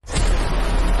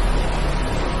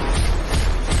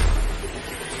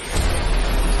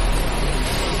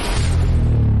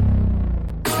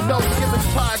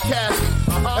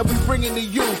podcast, and we bring it to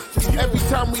you. Every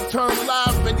time we turn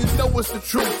live, man, you know it's the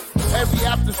truth. Every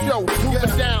after show, move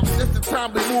it down. This the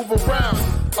time we move around.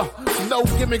 No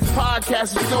Gimmicks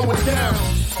podcast is going down.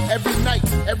 Every night,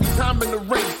 every time in the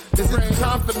ring. This is the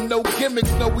time for no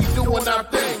gimmicks. No, we doing our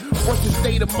thing. What's your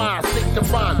state of mind? State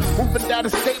of mind. Moving down a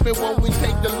statement when we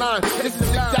take the line. This is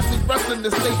exactly wrestling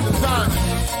the state design.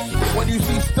 When you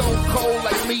see Stone Cold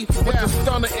like me, with the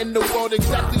stunner in the world,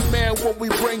 exactly, man, what we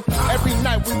bring. Every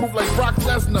night we move like Brock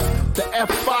Lesnar, the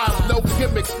F5, no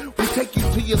gimmicks. We take you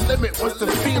to your limit. What's the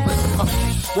feeling?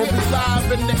 When we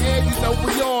live in the air, you know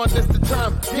we on. That's the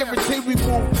time. Guarantee we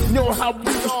move. You know how we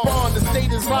respond. The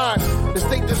state is mine. The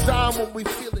state design when we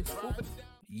feel it.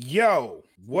 Yo,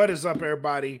 what is up,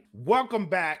 everybody? Welcome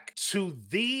back to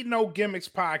the No Gimmicks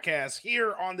podcast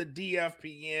here on the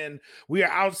DFPN. We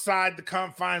are outside the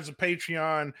confines of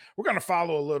Patreon. We're going to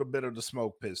follow a little bit of the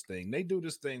Smoke Pits thing. They do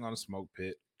this thing on the Smoke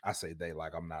Pit. I say they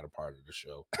like I'm not a part of the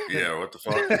show. Yeah, what the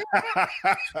fuck?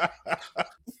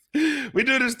 We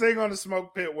do this thing on the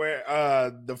Smoke Pit where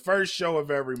the first show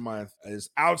of every month is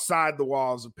outside the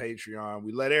walls of Patreon.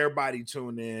 We let everybody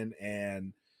tune in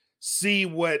and see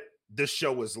what the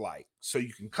show is like. So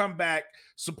you can come back,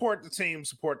 support the team,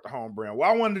 support the home brand. Well,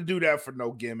 I wanted to do that for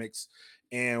No Gimmicks.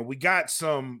 And we got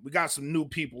some new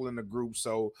people in the group.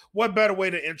 So what better way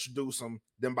to introduce them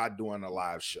than by doing a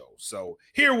live show? So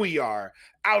here we are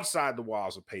outside the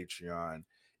walls of Patreon.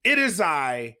 It is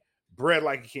I, Bred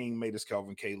Like a King, made this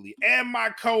Kelvin K. Lee, and my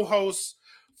co-host,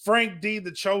 Frank D,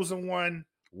 the Chosen One.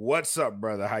 What's up,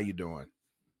 brother? How you doing?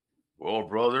 Well,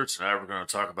 brother, tonight we're going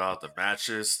to talk about the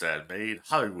matches that made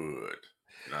Hollywood.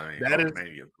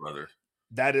 Hulkamania, brother.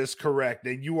 That is correct.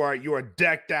 And you are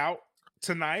decked out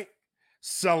tonight,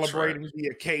 celebrating the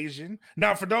occasion.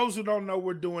 Now, for those who don't know,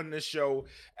 we're doing this show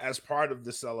as part of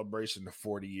the celebration of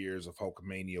 40 years of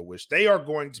Hulkamania, which they are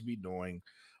going to be doing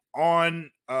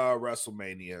on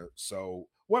WrestleMania. So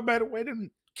what better way than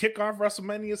kick off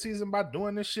WrestleMania season by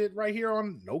doing this shit right here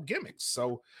on No Gimmicks?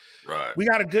 So we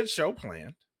got a good show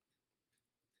planned.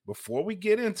 Before we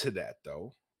get into that,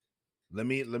 though, let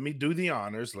me do the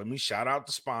honors. Let me shout out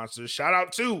the sponsors. Shout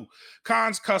out to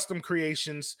Khan's Custom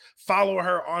Creations. Follow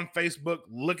her on Facebook.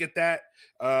 Look at that.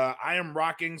 I am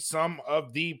rocking some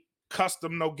of the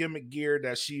custom No Gimmick gear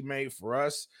that she made for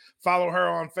us. Follow her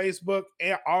on Facebook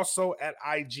and also at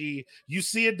IG. You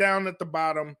see it down at the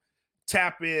bottom.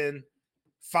 Tap in,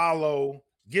 follow,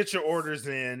 get your orders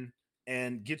in,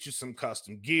 and get you some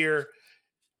custom gear.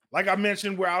 Like I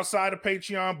mentioned, we're outside of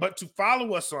Patreon, but to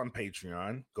follow us on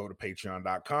Patreon, go to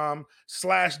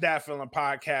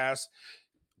patreon.com/thatfeelingpodcast.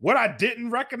 What I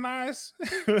didn't recognize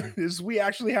is we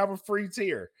actually have a free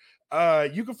tier.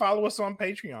 You can follow us on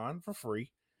Patreon for free.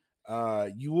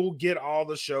 You will get all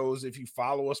the shows if you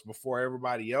follow us before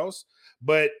everybody else.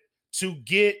 But to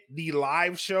get the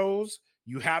live shows,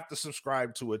 you have to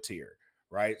subscribe to a tier,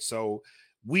 right? So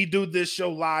we do this show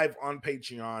live on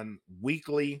Patreon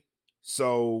weekly.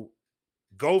 So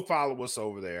go follow us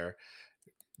over there.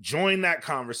 Join that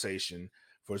conversation.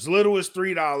 For as little as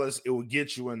 $3, it will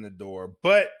get you in the door.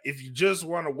 But if you just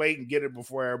want to wait and get it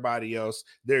before everybody else,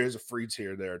 there is a free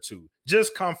tier there too.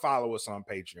 Just come follow us on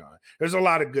Patreon. There's a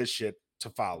lot of good shit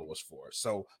to follow us for.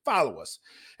 So follow us.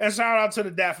 And shout out to the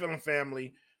Dat Feeling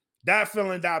family.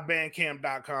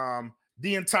 datfeeling.bandcamp.com.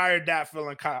 The entire Dat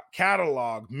Feeling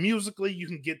catalog. Musically, you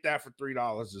can get that for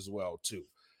 $3 as well too.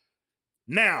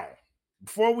 Now,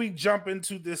 before we jump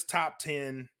into this top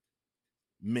 10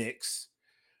 mix,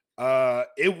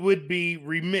 it would be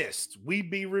remiss.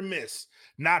 We'd be remiss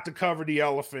not to cover the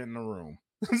elephant in the room.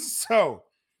 So,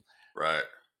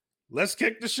 let's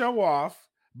kick the show off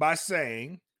by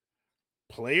saying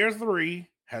player 3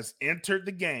 has entered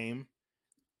the game,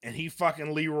 and he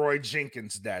fucking Leroy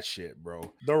Jenkins that shit,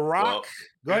 bro. The Rock.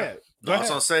 Go ahead. I was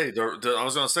gonna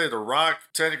say The Rock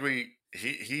technically.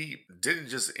 He didn't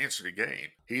just enter the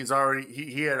game. He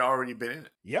had already been in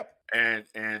it. Yep.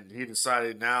 And he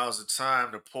decided now is the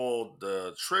time to pull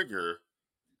the trigger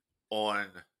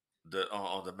on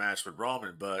the match with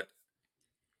Roman. But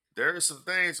there are some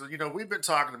things, we've been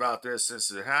talking about this since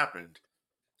it happened,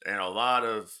 and a lot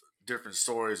of different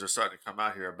stories are starting to come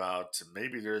out here about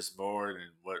maybe there's more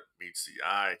than what meets the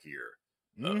eye here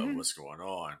of what's going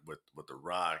on with The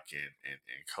Rock and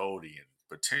Cody, and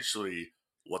potentially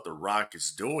what The Rock is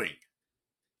doing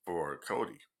for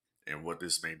Cody and what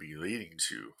this may be leading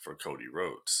to for Cody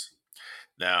Rhodes.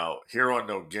 Now, here on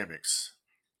No Gimmicks,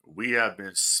 we have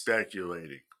been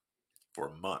speculating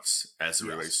for months as it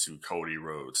relates to Cody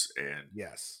Rhodes and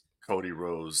Cody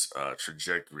Rhodes'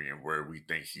 trajectory and where we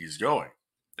think he's going.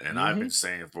 And I've been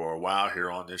saying for a while here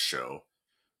on this show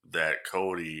that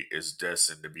Cody is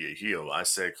destined to be a heel. I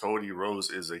said Cody Rhodes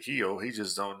is a heel. He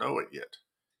just don't know it yet.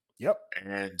 Yep.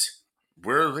 And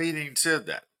we're leading to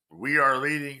that. We are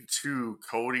leading to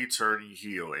Cody turning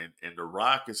heel, and The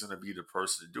Rock is going to be the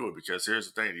person to do it, because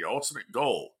here's the thing: the ultimate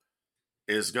goal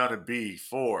is going to be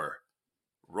for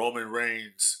Roman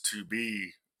Reigns to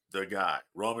be the guy.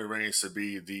 Roman Reigns to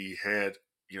be the head,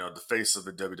 the face of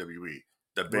the WWE,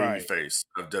 the baby Right. face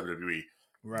of WWE.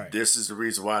 Right. This is the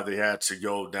reason why they had to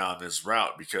go down this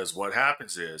route, because what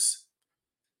happens is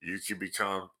you can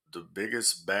become the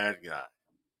biggest bad guy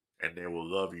and they will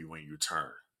love you when you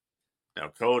turn. Now,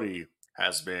 Cody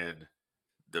has been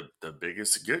the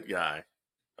biggest good guy,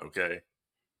 okay?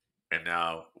 And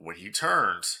now when he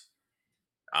turns,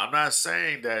 I'm not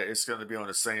saying that it's going to be on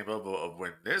the same level of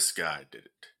when this guy did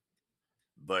it,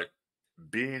 but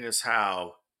being as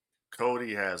how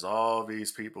Cody has all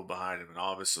these people behind him and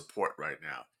all this support right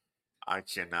now, I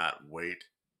cannot wait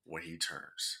when he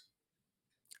turns.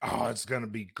 Oh, it's gonna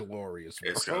be glorious,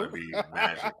 bro. It's going to be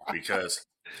magic, because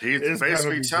he's It's gonna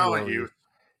basically be telling glorious.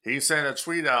 you, he sent a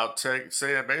tweet out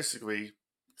saying basically,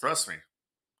 trust me.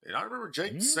 And I remember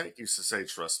Jake the Snake used to say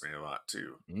trust me a lot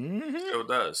too. Mm-hmm. Still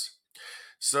does.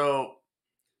 So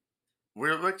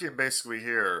we're looking basically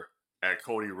here at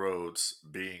Cody Rhodes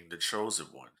being the chosen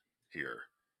one here.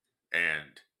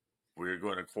 And we're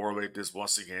going to correlate this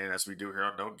once again, as we do here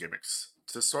on No Gimmicks,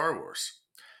 to Star Wars.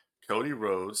 Cody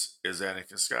Rhodes is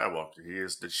Anakin Skywalker. He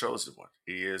is the chosen one.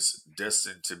 He is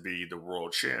destined to be the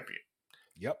world champion.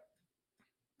 Yep.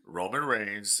 Roman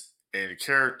Reigns, in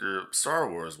character Star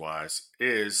Wars wise,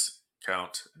 is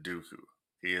Count Dooku.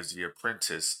 He is the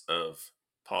apprentice of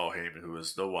Paul Heyman, who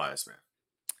is the wise man.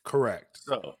 Correct.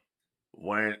 So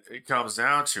when it comes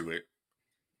down to it,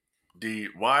 the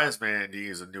wise man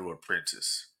needs a new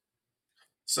apprentice.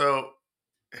 So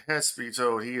it has to be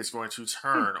told he is going to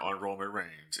turn on Roman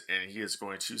Reigns, and he is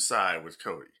going to side with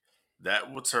Cody.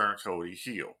 That will turn Cody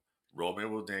heel.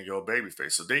 Roman will then go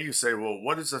babyface. So then you say, well,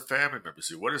 what does the family members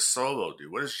do? What does Solo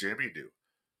do? What does Jimmy do?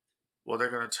 Well,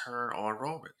 they're going to turn on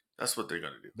Roman. That's what they're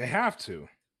going to do. They have to.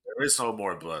 There is no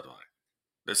more bloodline.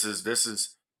 This is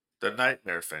the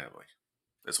Nightmare family.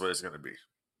 That's what it's going to be.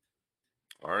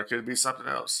 Or it could be something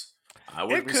else. I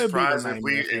wouldn't be surprised if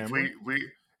we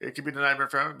it could be the Nightmare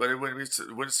family, but it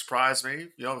wouldn't surprise me.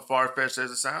 Far fetched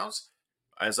as it sounds.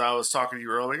 As I was talking to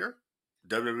you earlier,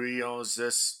 WWE owns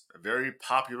this very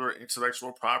popular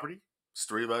intellectual property. It's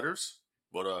 3 letters,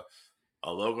 but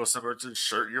a logo similar to the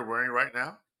shirt you're wearing right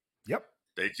now. Yep.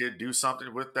 They could do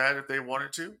something with that if they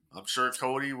wanted to. I'm sure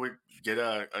Cody would get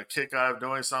a kick out of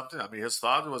doing something. I mean, his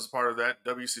father was part of that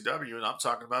WCW, and I'm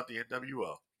talking about the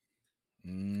NWO.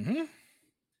 Mm-hmm.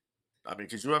 I mean,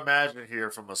 could you imagine here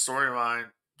from a storyline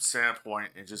standpoint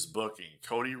and just booking,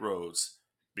 Cody Rhodes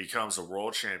becomes a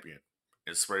world champion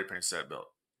and spray paints that belt?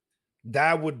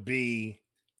 That would be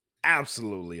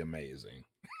absolutely amazing.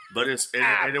 But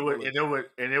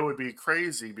it would be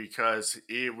crazy, because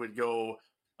it would go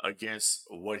against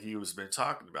what he was been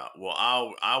talking about. Well,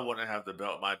 I want to have the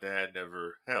belt my dad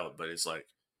never held, but it's like,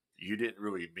 you didn't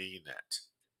really mean that.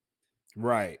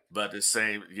 Right. But the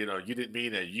same, you didn't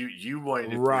mean that. You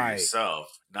wanted it for Right.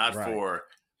 yourself, not Right. for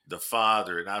the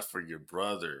father, not for your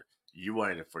brother. You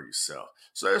wanted it for yourself.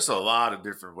 So there's a lot of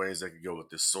different ways that could go with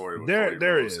this story with Cody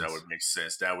Rhodes that would make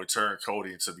sense. That would turn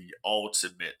Cody into the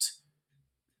ultimate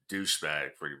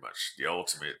douchebag, pretty much the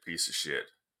ultimate piece of shit.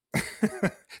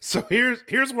 So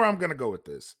here's where I'm gonna go with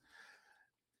this.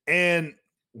 And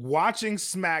watching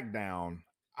SmackDown,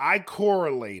 I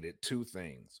correlated 2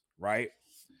 things, right?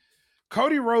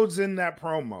 Cody Rhodes in that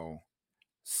promo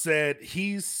said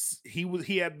he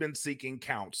had been seeking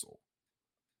counsel.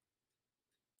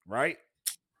 Right?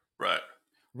 Right.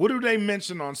 What do they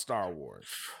mention on Star Wars?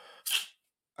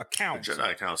 A council. The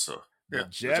Jedi Council. The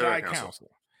Jedi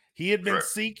Council. He had been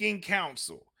seeking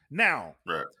counsel. Now,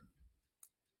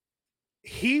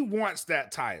 he wants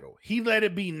that title. He let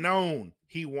it be known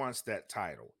he wants that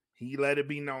title. He let it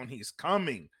be known he's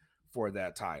coming for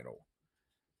that title.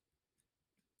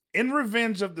 In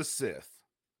Revenge of the Sith,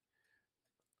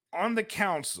 on the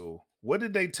council, what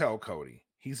did they tell Cody?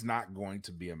 He's not going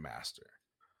to be a master.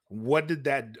 What did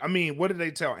they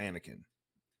tell Anakin?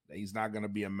 That he's not going to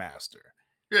be a master.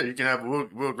 Yeah, you can have,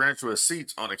 we'll grant you a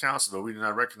seat on the council, but we do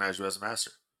not recognize you as a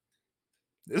master.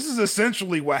 This is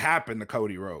essentially what happened to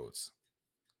Cody Rhodes.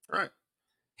 Right.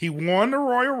 He won the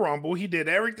Royal Rumble. He did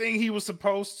everything he was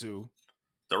supposed to.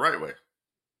 The right way.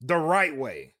 The right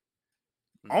way.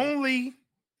 Mm-hmm. Only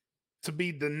to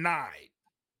be denied.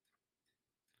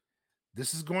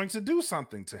 This is going to do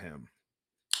something to him.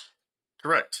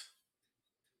 Correct.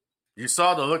 You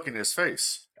saw the look in his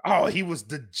face. Oh, he was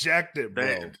dejected,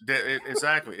 bro.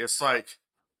 Exactly. It's like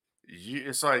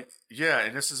yeah,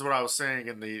 and this is what I was saying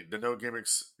in the no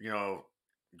gimmicks,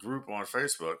 group on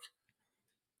Facebook.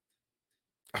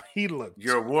 He looked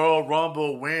Your World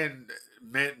Rumble win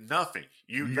meant nothing.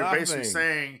 You're basically nothing.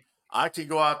 saying I can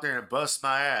go out there and bust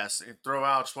my ass and throw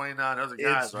out 29 other It's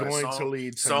guys. Right? going to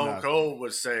lead to Stone nothing. Cold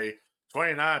would say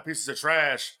 29 pieces of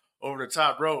trash over the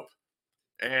top rope,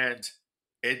 and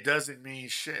it doesn't mean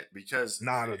shit because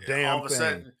Not a all damn of a thing.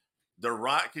 sudden The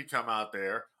Rock can come out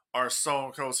there or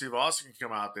Stone Cold Steve Austin can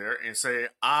come out there and say,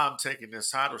 I'm taking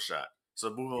this title shot. So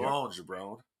move along,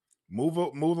 Jabron. Move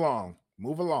along.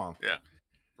 Move along. Yeah.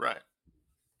 Right.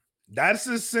 That's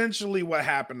essentially what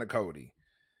happened to Cody.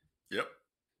 Yep.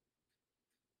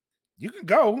 You can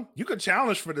go. You can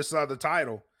challenge for this other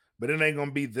title, but it ain't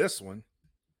gonna be this one.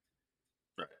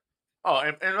 Right. Oh,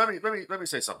 and let me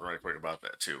say something right quick about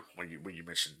that too. When you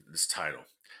mentioned this title,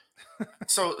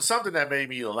 so something that made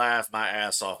me laugh my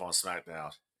ass off on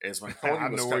SmackDown is when Cody I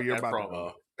was know where cutting you're that about to promo.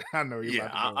 go. I know you're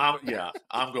about to go.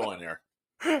 I'm going there.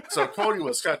 So Cody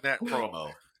was cutting that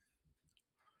promo,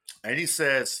 and he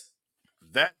says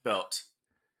that belt,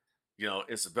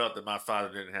 it's a belt that my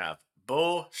father didn't have.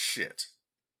 Bullshit.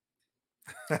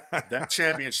 That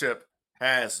championship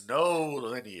has no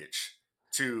lineage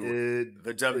to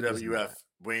the WWF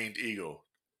Winged Eagle,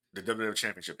 the WWF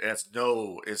Championship.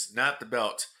 It's not the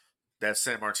belt that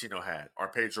San Martino had, or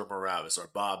Pedro Morales, or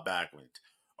Bob Backlund,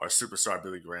 or Superstar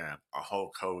Billy Graham, or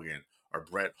Hulk Hogan, or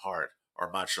Bret Hart,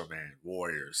 or Macho Man,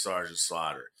 Warrior, Sergeant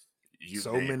Slaughter.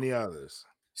 So many others.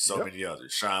 Many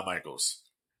others. Shawn Michaels,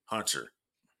 Hunter,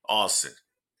 Austin.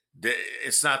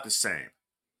 It's not the same.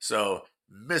 So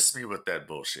miss me with that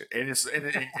bullshit. And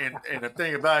and the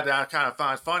thing about it that I kind of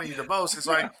find funny the most is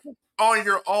like on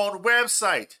your own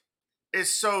website, it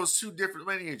shows two different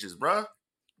lineages, bruh.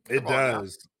 It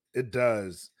does. It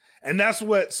does. And that's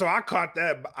what, so I caught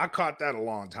that a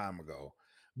long time ago.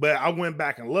 But I went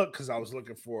back and looked because I was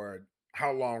looking for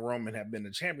how long Roman had been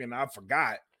the champion. I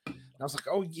forgot. I was like,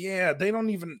 oh yeah, they don't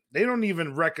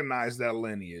even recognize that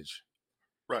lineage.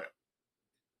 Right.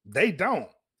 They don't.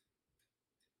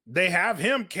 They have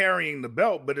him carrying the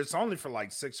belt, but it's only for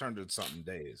like 600 something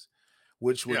days,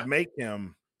 which would make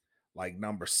him like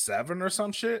number 7 or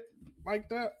some shit like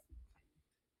that.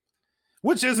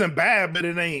 Which isn't bad, but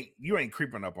you ain't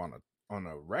creeping up on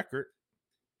a record.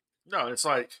 No, it's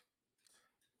like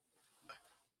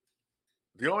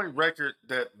the only record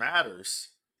that matters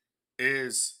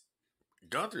is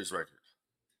Gunther's record.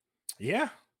 Yeah.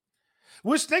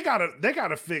 Which they gotta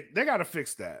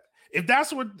fix that. If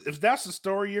that's the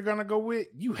story you're gonna go with,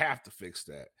 you have to fix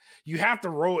that. You have to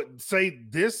roll it, say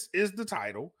this is the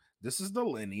title, this is the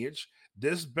lineage,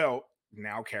 this belt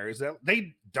now carries that.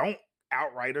 They don't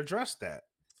outright address that.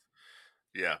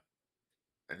 Yeah.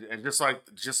 And just like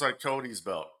Cody's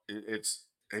belt,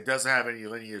 it doesn't have any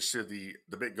lineage to the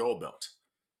big gold belt.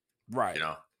 Right.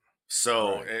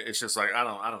 So it's just like I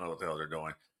don't know what the hell they're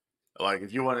doing. Like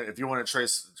if you want to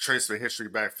trace the history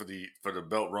back for the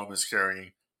belt Roman's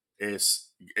carrying,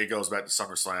 it goes back to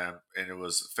SummerSlam, and it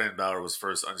was Finn Balor was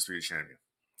first undisputed champion.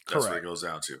 That's what it goes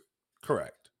down to.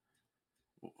 Correct.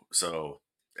 So,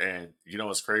 and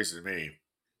what's crazy to me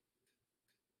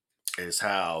is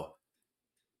how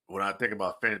when I think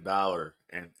about Finn Balor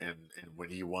and when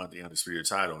he won the undisputed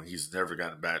title, and he's never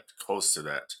gotten back close to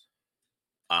that.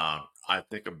 I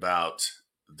think about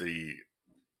the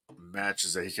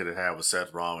matches that he could have had with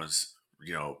Seth Rollins,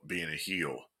 being a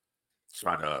heel,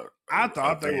 trying to. I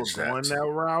thought they were going that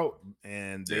route,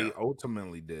 and they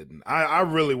ultimately didn't. I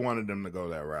really wanted them to go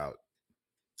that route.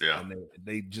 Yeah, and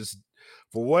they just,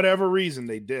 for whatever reason,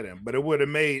 they didn't. But it would have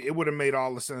made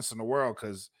all the sense in the world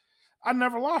because I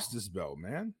never lost this belt,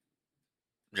 man.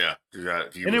 Yeah,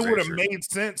 and it would have made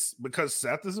sense because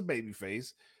Seth is a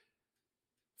babyface.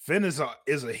 Finn is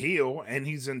a heel, and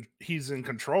he's in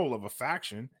control of a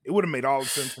faction. It would have made all the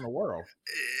sense in the world.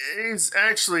 He's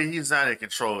not in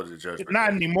control of the Judgment Day.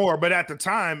 Not anymore, but at the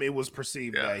time, it was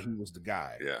perceived that he was the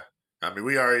guy. Yeah, I mean,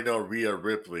 we already know Rhea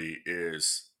Ripley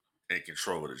is in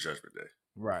control of the Judgment Day.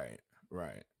 Right.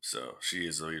 So she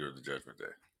is the leader of the Judgment Day.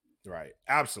 Right.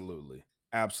 Absolutely.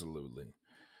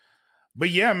 But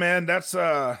yeah, man, that's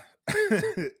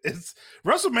it's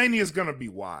WrestleMania is gonna be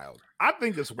wild. I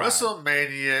think it's wild.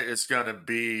 WrestleMania is gonna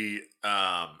be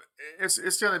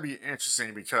it's gonna be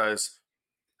interesting because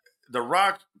The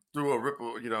Rock threw a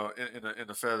ripple, in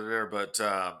the feather there, but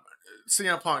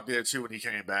CM Punk did too when he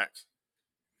came back.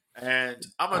 And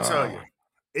I'm gonna tell you,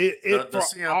 it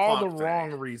for all the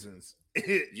wrong reasons.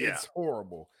 It's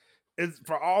horrible. It's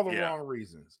for all the wrong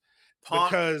reasons.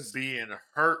 Punk because being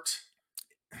hurt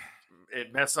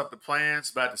it messed up the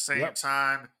plans, but at the same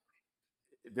time,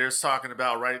 there's talking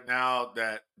about right now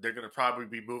that they're going to probably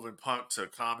be moving Punk to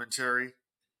commentary,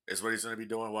 is what he's going to be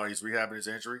doing while he's rehabbing his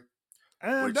injury,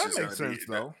 And which that is going makes to be sense,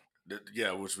 though.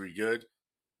 yeah, which will be good.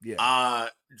 Yeah.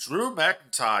 Drew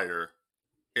McIntyre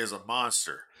is a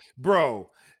monster, bro.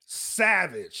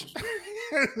 Savage.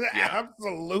 Yeah.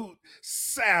 Absolute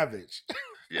savage.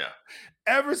 Yeah.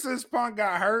 Ever since Punk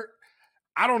got hurt,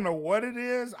 I don't know what it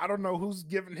is. I don't know who's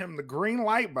giving him the green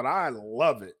light, but I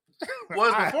love it.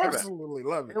 Was I before that. absolutely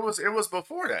love it. It was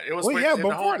before that. It was Well, when yeah, and the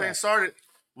whole before thing that. started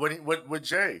with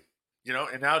Jay, you know,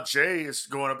 and now Jay is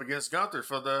going up against Gunther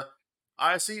for the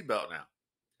IC belt now.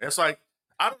 It's like,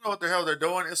 I don't know what the hell they're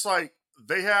doing. It's like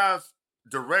they have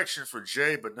direction for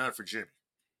Jay, but none for Jimmy.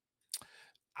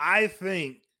 I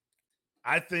think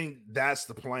that's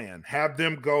the plan. Have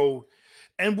them go,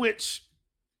 and which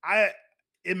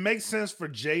it makes sense for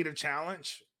Jay to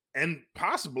challenge and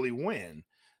possibly win,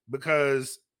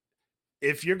 because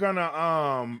if you're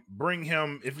gonna bring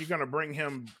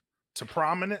him to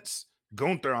prominence,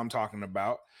 Gunther, I'm talking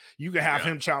about, you can have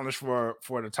him challenge for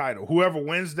the title. Whoever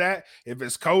wins that, if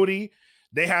it's Cody,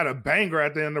 they had a banger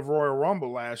at the end of Royal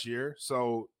Rumble last year,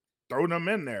 so throw them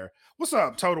in there. What's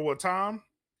up, Total with Tom?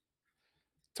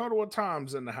 Total with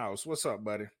Tom's in the house. What's up,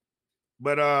 buddy?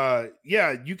 But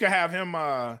yeah, you can have him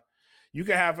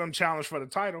challenge for the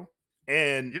title,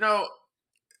 and You know,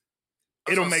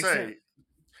 it'll make sense.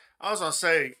 I was gonna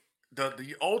say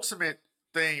the ultimate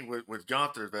thing with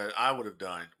Gunther that I would have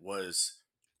done was,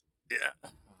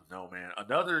 no man,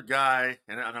 another guy,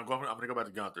 and I'm gonna go back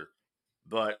to Gunther,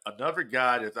 but another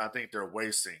guy that I think they're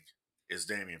wasting is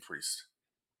Damian Priest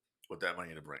with that Money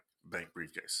in the Bank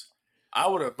briefcase. I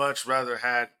would have much rather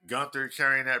had Gunther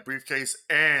carrying that briefcase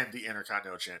and the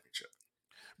Intercontinental Championship.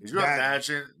 Did you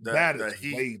imagine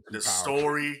the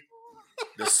story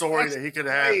that he could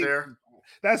have had there?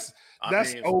 That's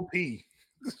OP.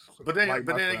 But then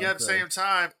again, at the same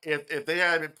time, if they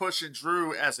had been pushing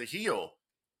Drew as a heel,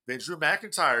 then Drew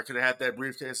McIntyre could have had that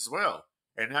briefcase as well.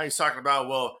 And now he's talking about,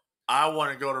 well, I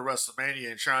want to go to WrestleMania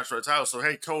and challenge for the title. So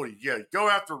hey, Cody, go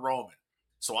after Roman,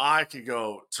 so I could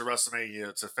go to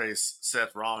WrestleMania to face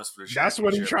Seth Rollins for the championship. That's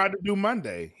what he tried to do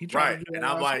Monday. He tried to do and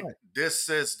I'm like, this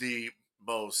is the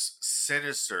most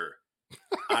sinister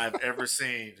I've ever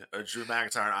seen a Drew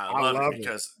McIntyre. And I love it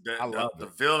because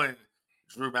the villain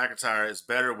Drew McIntyre is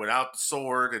better without the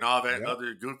sword and all that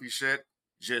other goofy shit.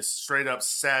 Just straight up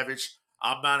savage.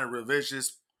 I'm not a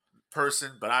religious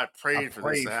person, but I prayed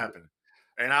for this to happen.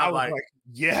 And I'm like,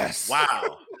 yes.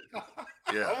 Wow.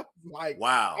 Yeah.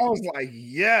 Wow. I was like,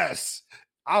 yes.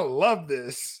 I love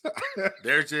this.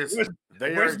 They are just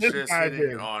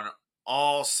hitting on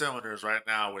all cylinders right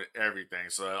now with everything.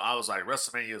 So I was like,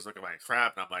 WrestleMania is looking like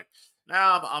crap. And I'm like,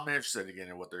 now I'm interested again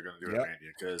in what they're going to do at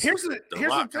Mania, because here's the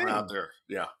thing out there.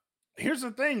 Yeah. Here's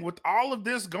the thing with all of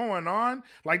this going on,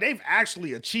 like, they've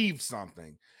actually achieved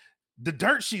something. The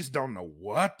dirt sheets don't know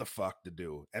what the fuck to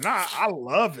do, and I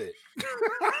love it.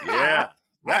 Yeah.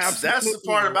 That's the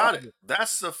part about it.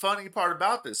 That's the funny part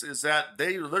about this, is that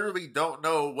they literally don't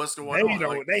know what's going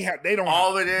on. They don't.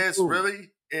 All it is really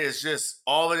is just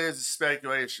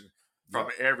speculation from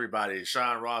everybody.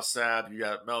 Sean Ross Sapp, you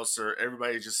got Meltzer,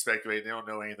 everybody just speculating. They don't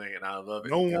know anything, and I love it.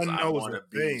 No one knows a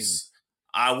thing.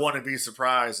 I want to be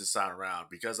surprised this time around,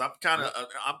 because I'm kind of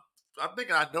I'm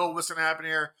thinking I know what's going to happen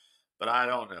here, but I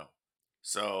don't know.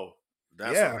 So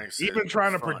that's what makes it even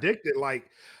trying fun. to predict it. Like,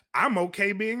 I'm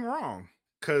okay being wrong,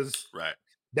 because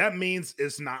that means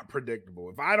it's not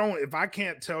predictable. If I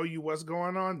can't tell you what's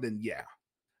going on, then yeah,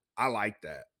 I like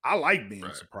that. I like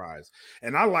being surprised,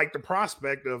 and I like the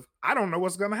prospect of I don't know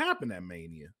what's going to happen at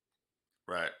Mania.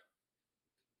 Right.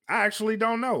 I actually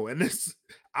don't know, and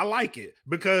I like it,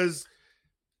 because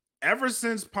ever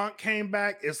since Punk came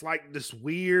back, it's like this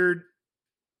weird,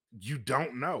 you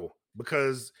don't know,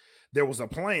 because there was a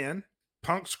plan.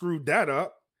 Punk screwed that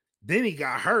up. Then he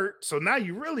got hurt. So now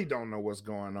you really don't know what's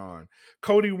going on.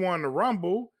 Cody won the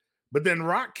Rumble, but then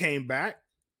Rock came back.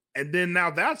 And then now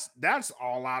that's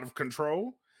all out of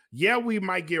control. Yeah, we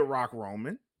might get Rock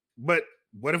Roman, but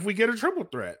what if we get a triple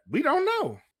threat? We don't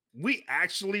know. We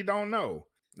actually don't know.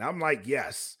 And I'm like,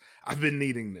 yes, I've been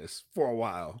needing this for a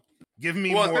while. Give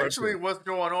me more. Well, essentially what's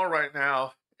going on right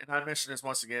now, and I mentioned this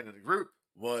once again in the group,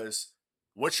 was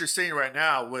what you're seeing right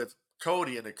now with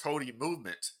Cody and the Cody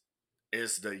movement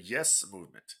is the yes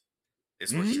movement.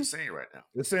 Is what you're seeing right now.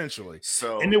 Essentially.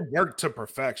 So, and it worked to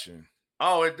perfection.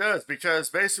 Oh, it does, because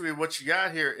basically what you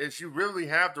got here is you really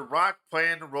have The Rock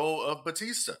playing the role of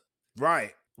Batista.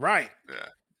 Right. Yeah.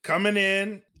 Coming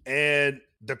in, and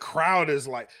the crowd is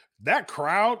like, That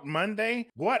crowd Monday,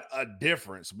 what a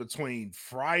difference between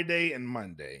Friday and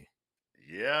Monday.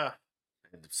 Yeah.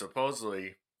 And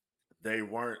supposedly they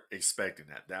weren't expecting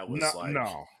that. That No, was like,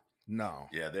 no, no.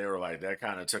 yeah, they were like that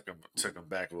kind of took them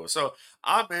back a little. So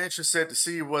I'm interested to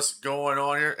see what's going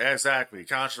on here. Exactly.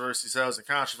 Controversy sells and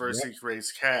Yep, controversy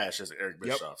creates cash, as Eric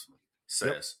yep, Bischoff yep.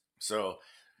 says. So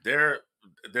they're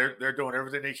they're doing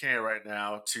everything they can right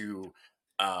now to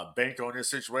bank on this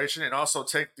situation and also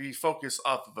take the focus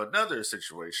off of another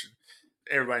situation.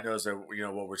 Everybody knows that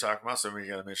what we're talking about, so we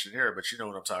got to mention here, but you know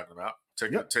what I'm talking about.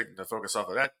 Yep. Taking the focus off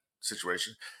of that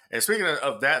situation. And speaking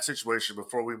of that situation,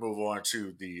 before we move on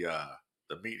to the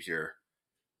meat here,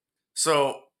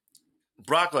 so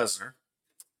Brock Lesnar,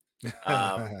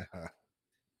 um,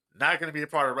 not going to be a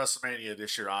part of WrestleMania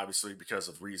this year, obviously because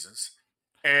of reasons.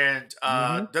 And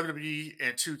hmm WWE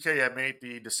and 2K have made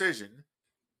the decision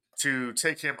to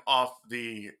take him off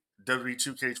the WWE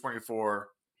 2K24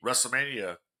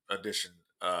 WrestleMania edition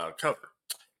cover.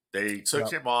 They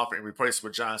took Yep. him off and replaced him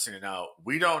with John Cena. Now,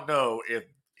 we don't know if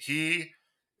he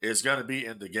is going to be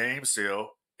in the game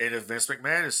still and if Vince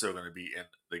McMahon is still going to be in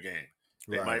the game.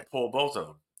 They Right. might pull both of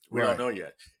them. We don't Right. know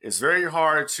yet. It's very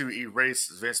hard to erase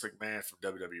Vince McMahon from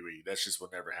WWE. That just will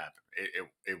never happen.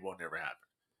 It will never happen.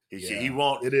 He Yeah.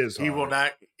 won't. It is He will hard.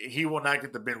 not. He will not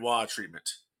get the Benoit treatment.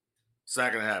 It's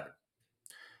not going to happen.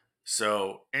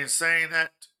 So, in saying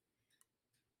that,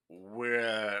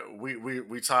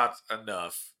 we talked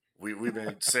enough. We've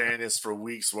been saying this for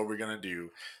weeks. What we're gonna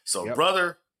do. So, Yep.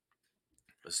 brother,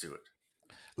 let's do it.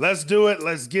 Let's do it.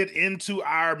 Let's get into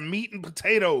our meat and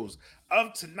potatoes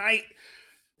of tonight.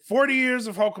 40 years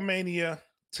of Hulkamania.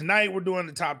 Tonight, we're doing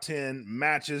the top 10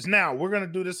 matches. Now, we're going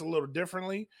to do this a little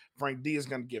differently. Frank D is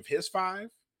going to give his 5.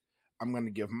 I'm going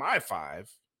to give my 5.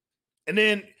 And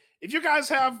then, if you guys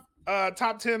have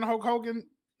top 10 Hulk Hogan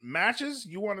matches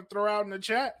you want to throw out in the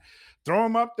chat, throw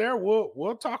them up there.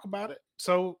 We'll talk about it.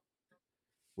 So,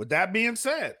 with that being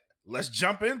said, let's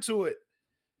jump into it.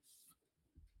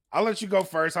 I'll let you go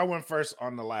first. I went first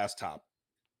on the last top.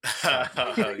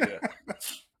 Yeah.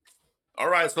 All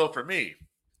right. So for me,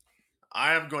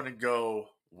 I am going to go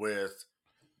with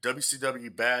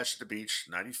WCW Bash at the Beach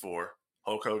 '94,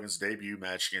 Hulk Hogan's debut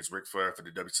match against Ric Flair for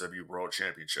the WCW World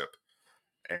Championship.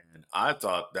 And I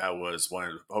thought that was one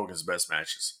of Hogan's best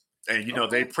matches. And they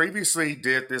Okay. previously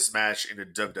did this match in the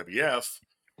WWF,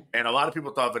 and a lot of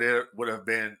people thought that it would have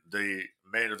been the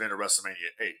main event of WrestleMania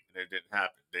 8, and it didn't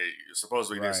happen. They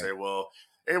supposedly did Right. say, well,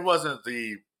 it wasn't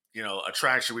the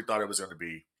attraction we thought it was going to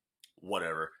be.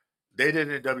 Whatever. They did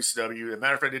it in WCW. As a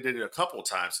matter of fact, they did it a couple of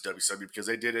times in WCW because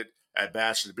they did it at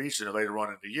Bash at the Beach, and then later on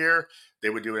in the year, they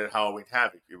would do it at Halloween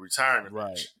Havoc, a retirement Right.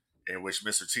 match, in which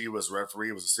Mr. T was referee.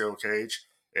 It was a steel cage.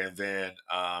 And then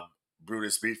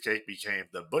Brutus Beefcake became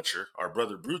the Butcher. Our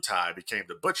brother Brutai became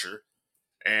the Butcher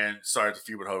and started to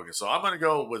feud with Hogan. So I'm going to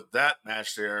go with that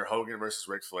match there, Hogan versus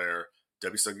Ric Flair,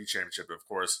 WCW Championship. And of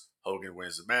course, Hogan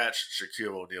wins the match.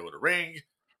 Shaquille O'Neal with a ring,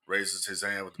 raises his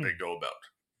hand with the big gold belt.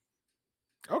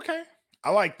 Okay. I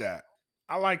like that.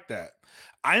 I like that.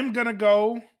 I'm going to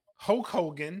go Hulk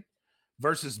Hogan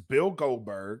versus Bill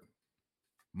Goldberg,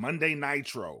 Monday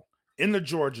Nitro in the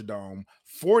Georgia Dome,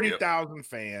 40,000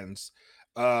 fans.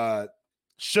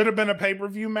 Should have been a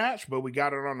pay-per-view match, but we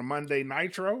got it on a Monday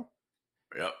Nitro.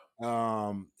 Yep.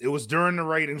 It was during the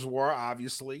ratings war,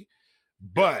 obviously,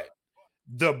 but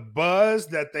the buzz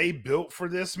that they built for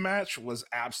this match was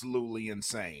absolutely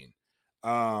insane.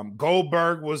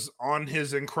 Goldberg was on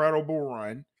his incredible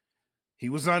run. He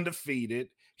was undefeated.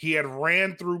 He had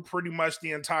ran through pretty much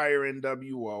the entire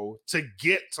NWO to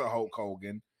get to Hulk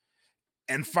Hogan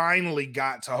and finally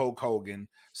got to Hulk Hogan,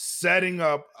 setting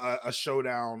up a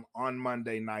showdown on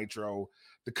Monday Nitro.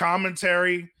 The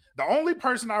commentary, the only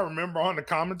person I remember on the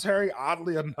commentary,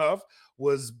 oddly enough,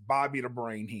 was Bobby the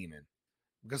Brain Heenan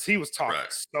because he was talking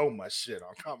so much shit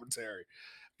on commentary.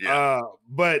 Yeah.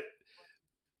 But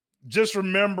just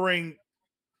remembering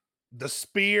the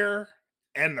spear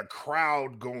and the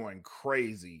crowd going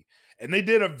crazy. And they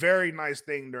did a very nice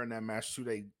thing during that match too.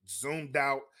 They zoomed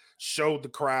out, showed the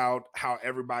crowd how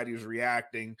everybody's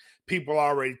reacting. People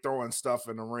already throwing stuff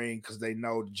in the ring because they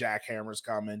know the jackhammer's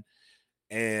coming.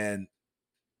 And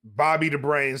Bobby the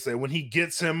Brain said, when he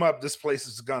gets him up, this place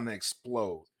is gonna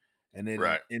explode. And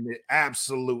it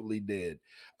absolutely did.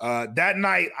 That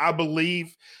night, I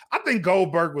think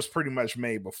Goldberg was pretty much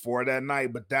made before that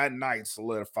night, but that night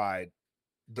solidified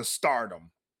the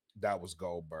stardom that was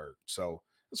Goldberg. So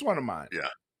it's one of mine. Yeah.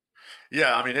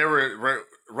 Yeah, I mean, they were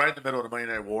right in the middle of the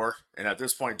Monday Night War, and at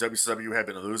this point, WCW had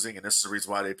been losing, and this is the reason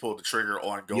why they pulled the trigger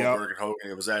on Goldberg and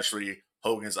Hogan. It was actually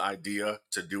Hogan's idea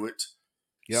to do it.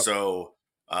 Yep. So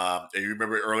And you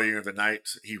remember earlier in the night,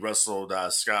 he wrestled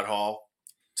Scott Hall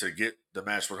to get the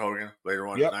match with Hogan later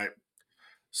on in the Yep. night.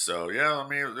 So yeah, I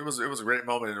mean, it was a great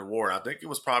moment in the war. I think it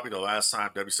was probably the last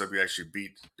time WCW actually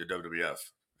beat the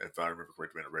WWF, if I remember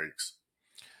correctly, in the ratings.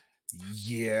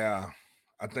 Yeah,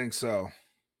 I think so.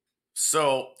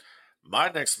 So my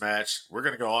next match, we're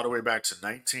gonna go all the way back to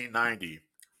 1990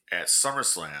 at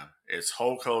SummerSlam. It's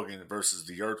Hulk Hogan versus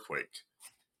the Earthquake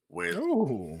with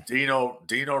Ooh. Dino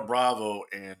Bravo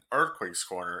in Earthquake's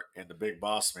corner and the Big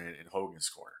Boss Man in Hogan's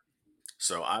corner.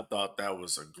 So I thought that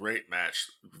was a great match.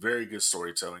 Very good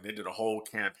storytelling. They did a whole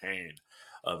campaign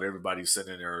of everybody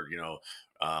sitting there,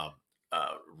 um,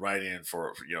 writing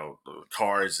for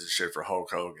cards and shit for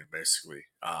Hulk Hogan, basically,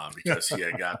 because he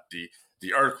had got the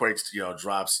earthquakes,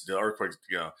 drops the earthquakes,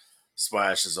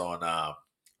 splashes on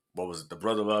what was it, the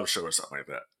Brother Love show or something like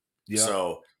that. Yeah.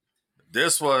 So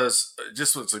this was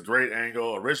a great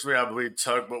angle. Originally, I believe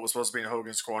Tugboat was supposed to be in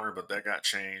Hogan's corner, but that got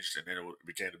changed, and then it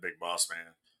became the Big Boss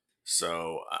Man.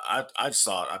 So I just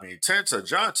thought, I mean, John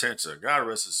Tenta, God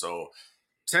rest his soul,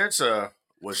 Tenta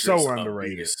was So just a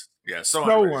underrated. beast. Yeah, So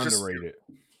underrated. underrated.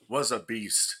 Was a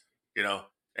beast,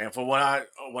 And from what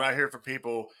I hear from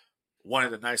people, one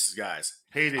of the nicest guys.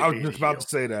 Hated I was being just a about heel. to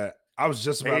say that. I was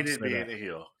just about to Hated say being that. a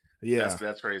heel. Yeah.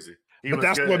 That's crazy. He But was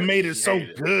that's good. what made it He so hated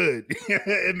it. good.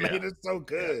 It Yeah. made it so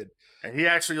good. And he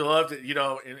actually loved it,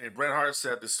 and Bret Hart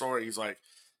said the story. He's like,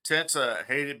 Tenta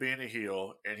hated being a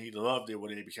heel, and he loved it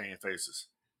when he became faces.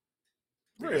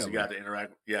 Because he Really? got to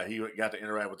interact. Yeah, he got to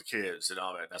interact with the kids and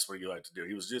all that. That's what he liked to do.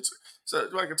 He was just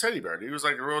like a teddy bear. He was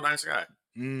like a real nice guy.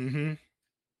 Mm-hmm.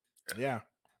 Yeah.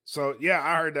 So yeah,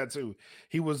 I heard that too.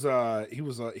 He was a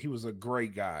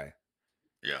great guy.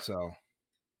 Yeah. So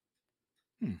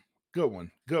good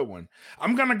one.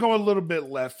 I'm gonna go a little bit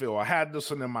left field. I had this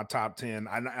one in my top 10.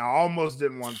 I almost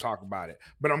didn't want to talk about it,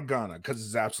 but I'm gonna because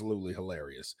it's absolutely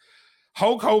hilarious.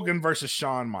 Hulk Hogan versus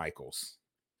Shawn Michaels.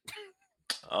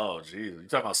 Oh, geez. You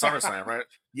talking about SummerSlam, right?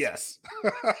 Yes.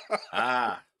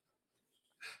 Ah.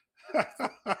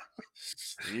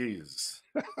 Jeez.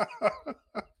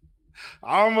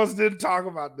 I almost didn't talk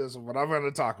about this one, but I'm going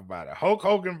to talk about it. Hulk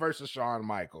Hogan versus Shawn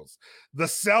Michaels. The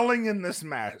selling in this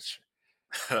match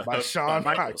by Shawn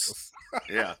Michaels.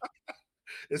 Yeah.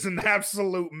 It's an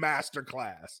absolute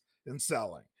masterclass in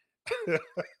selling.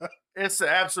 It's the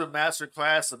absolute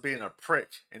masterclass of being a prick.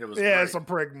 And it was Yeah, great. it's a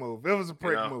prick move. It was a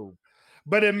prick move.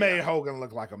 But it made Hogan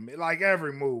look like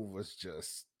every move was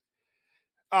just,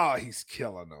 oh, he's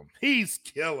killing them. He's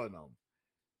killing them.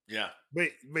 Yeah. But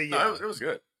yeah. No, it was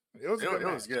good. It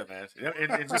was good, man.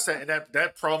 And just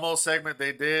that promo segment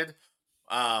they did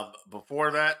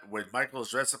before that when Michael's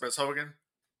dressed up as Hogan,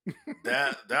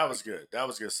 that was good. That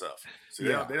was good stuff. So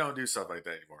they don't do stuff like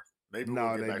that anymore. Maybe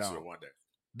we'll get back to it one day.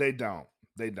 They don't.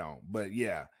 But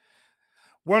yeah.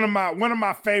 One of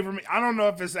my favorite, I don't know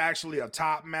if it's actually a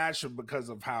top match because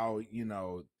of how,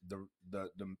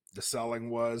 the selling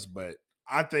was, but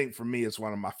I think for me it's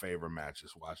one of my favorite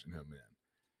matches watching him in.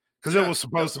 Because it was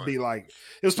supposed to be like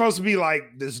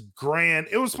this grand,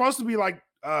 it was supposed to be like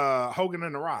Hogan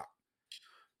and The Rock.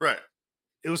 Right.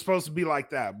 It was supposed to be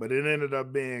like that, but it ended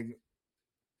up being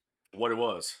what it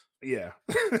was. Yeah.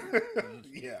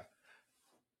 Yeah.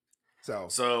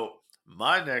 So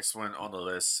my next one on the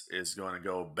list is going to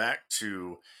go back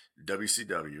to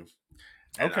WCW.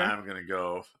 And okay. I'm gonna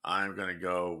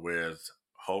go with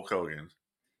Hulk Hogan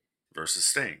versus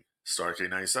Sting, Starrcade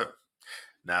 '97.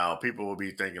 Now, people will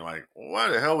be thinking like, why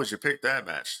the hell would you pick that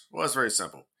match? Well, it's very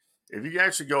simple. If you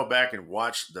actually go back and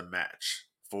watch the match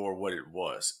for what it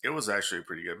was actually a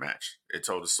pretty good match. It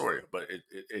told the story, but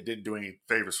it didn't do any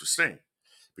favors for Sting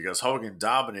because Hogan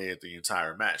dominated the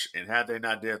entire match. And had they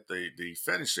not did the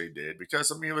finish they did,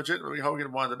 because, I mean, legitimately,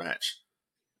 Hogan won the match.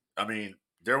 I mean,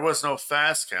 there was no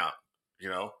fast count,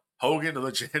 Hogan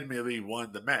legitimately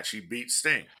won the match. He beat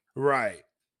Sting. Right.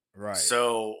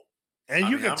 So... And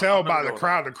you can tell by the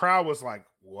crowd. The crowd was like,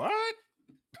 what?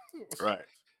 Right.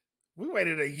 We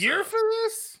waited a year for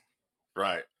this?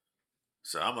 Right.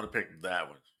 So I'm going to pick that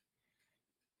one.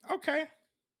 Okay.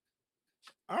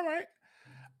 All right.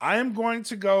 I am going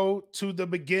to go to the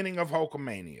beginning of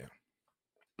Hulkamania.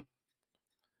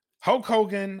 Hulk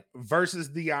Hogan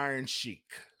versus the Iron Sheik.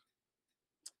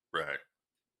 Right.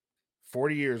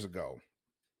 40 years ago.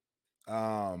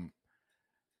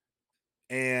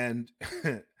 And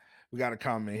we got a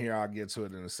comment here. I'll get to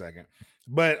it in a second.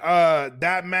 But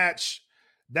that match,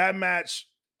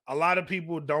 a lot of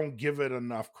people don't give it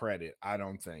enough credit, I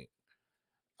don't think.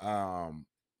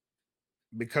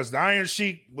 Because the Iron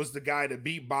Sheik was the guy that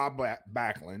beat Bob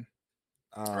Backlund.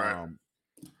 Right.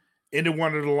 Ended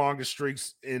one of the longest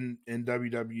streaks in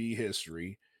WWE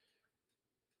history.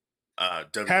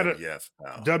 WWF.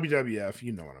 WWF,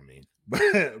 you know what I mean.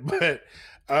 But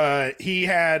he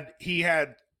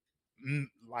had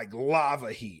like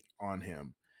lava heat on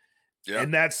him. Yep.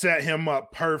 And that set him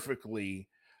up perfectly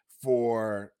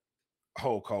for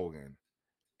Hulk Hogan.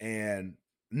 And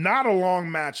not a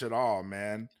long match at all,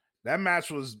 man. That match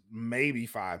was maybe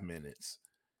 5 minutes.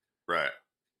 Right.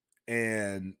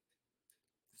 And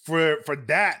for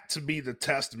that to be the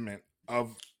testament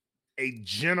of a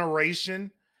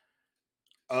generation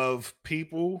of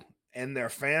people and their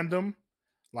fandom,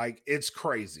 like, it's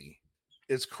crazy.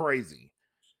 It's crazy.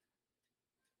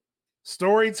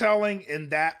 Storytelling in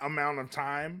that amount of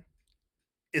time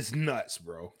is nuts,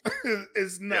 bro.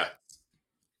 It's nuts.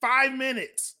 Yeah. 5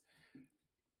 minutes.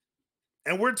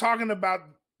 And we're talking about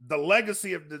the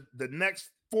legacy of the next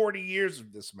 40 years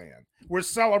of this man. We're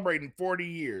celebrating 40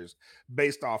 years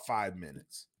based off 5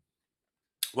 minutes.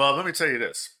 Well, let me tell you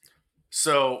this.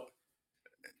 So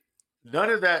none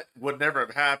of that would never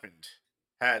have happened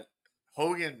had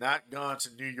Hogan not gone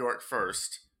to New York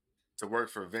first to work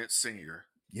for Vince Sr.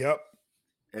 Yep.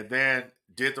 and then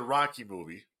did the Rocky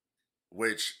movie,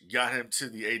 which got him to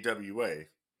the AWA,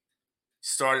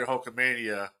 started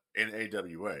Hulkamania in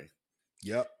AWA.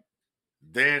 Yep.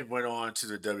 Then went on to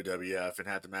the WWF and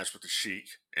had the match with the Sheik,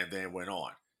 and then went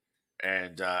on.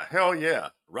 And hell yeah,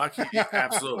 Rocky,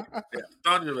 absolutely, yeah,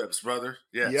 Thunder Lips, brother,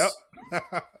 yes, Yep.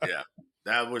 yeah,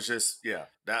 that was just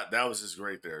that was just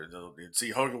great there. You know, and see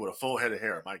Hogan with a full head of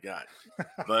hair, my God,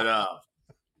 but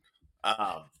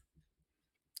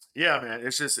yeah, man,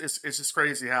 it's just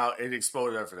crazy how it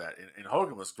exploded after that. And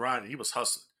Hogan was grinding, he was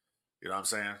hustling, you know what I'm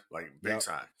saying, like big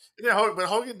time. And then but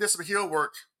Hogan did some heel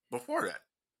work before that.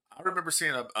 I remember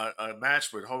seeing a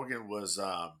match where Hogan was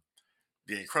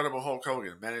the Incredible Hulk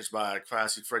Hogan, managed by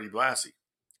classy Freddie Blassie,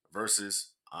 versus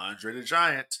Andre the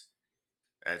Giant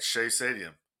at Shea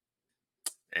Stadium.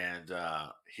 And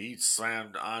he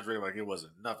slammed Andre like it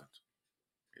wasn't nothing.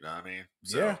 You know what I mean?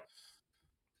 So,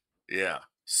 yeah.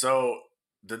 So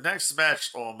the next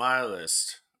match on my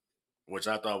list, which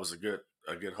I thought was a good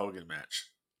Hogan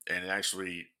match, and it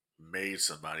actually made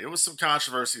somebody. It was some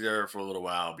controversy there for a little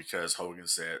while because Hogan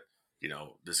said, you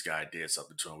know, this guy did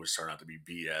something to him, which turned out to be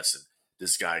BS, and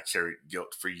this guy carried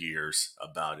guilt for years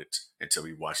about it until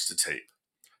he watched the tape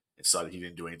and saw that he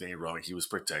didn't do anything wrong. He was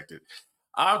protected.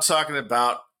 I'm talking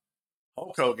about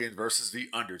Hulk Hogan versus The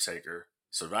Undertaker,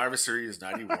 Survivor Series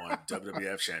 91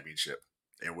 WWF Championship,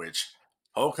 in which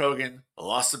Hulk Hogan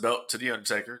lost the belt to The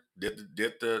Undertaker, did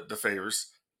the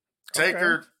favors.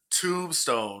 Taker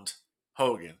tombstoned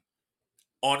Hogan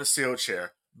on a steel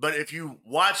chair. But if you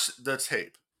watch the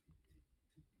tape,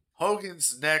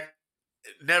 Hogan's neck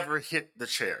never hit the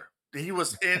chair. He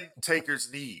was in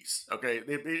Taker's knees, okay,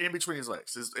 in between his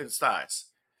legs, his thighs.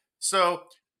 So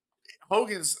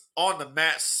Hogan's on the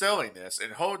mat selling this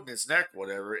and holding his neck,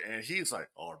 whatever, and he's like,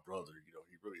 "Oh, brother, you know,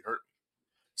 he really hurt me."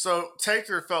 So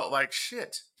Taker felt like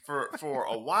shit for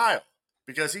a while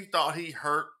because he thought he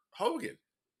hurt Hogan,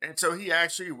 and so he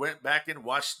actually went back and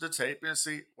watched the tape and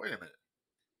see, wait a minute,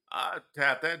 I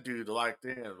tapped that dude like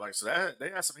then, like so that they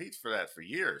had some heat for that for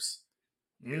years,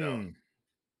 you know.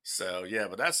 So yeah,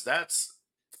 but that's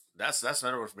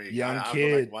another one for me. I'll go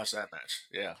back and watch that match.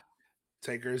 Yeah,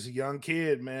 Taker's a young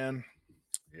kid, man.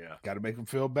 Yeah, got to make him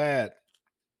feel bad,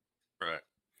 right?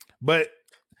 But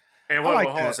and what? I like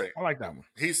hold on a that. second. I like that one.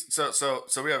 He's so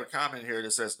we have a comment here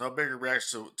that says no bigger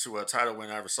reaction to a title win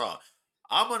I ever saw.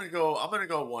 I'm gonna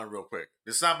go one real quick.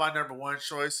 It's not my number one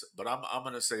choice, but I'm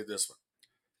gonna say this one.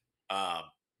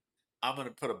 I'm gonna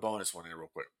put a bonus one in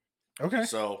real quick. Okay.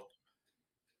 So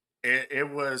it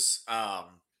was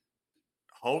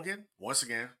Hogan once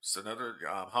again. It's another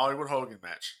Hollywood Hogan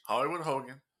match. Hollywood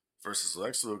Hogan versus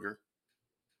Lex Luger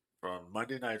from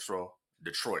Monday Nitro,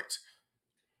 Detroit.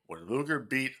 When Luger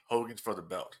beat Hogan for the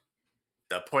belt,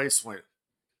 that place went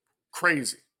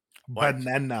crazy.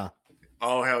 Banana.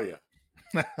 Oh hell yeah.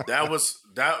 that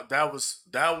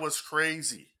was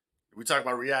crazy. We talk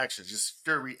about reactions, just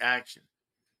pure reaction.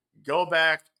 Go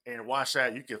back and watch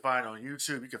that. You can find it on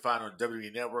YouTube. You can find it on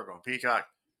WWE Network, on Peacock.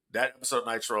 That episode of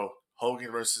Nitro,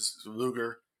 Hogan versus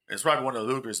Luger. And it's probably one of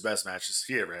Luger's best matches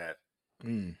he ever had.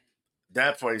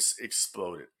 That place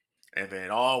exploded. And then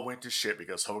it all went to shit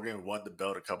because Hogan won the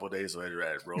belt a couple days later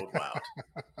at Road Wild.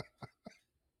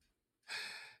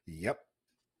 Yep.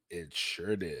 It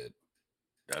sure did.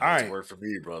 That's a word for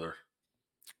me, brother.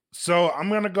 So I'm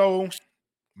going to go.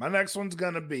 My next one's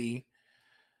going to be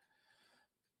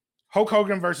Hulk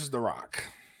Hogan versus The Rock.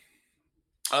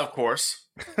 Of course.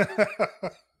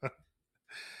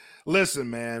 Listen,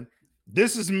 man.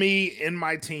 This is me in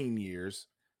my teen years.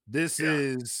 This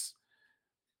is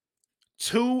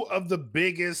two of the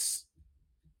biggest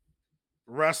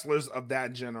wrestlers of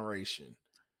that generation.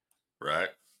 Right.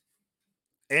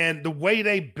 And the way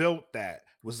they built that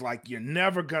was like, you're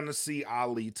never going to see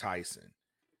Ali Tyson,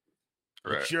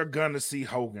 Right. but you're going to see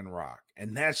Hogan Rock.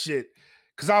 And that shit,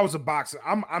 because I was a boxer,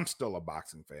 I'm still a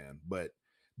boxing fan, but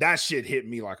that shit hit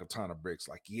me like a ton of bricks.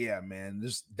 Like, yeah, man,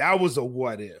 that was a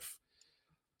what if.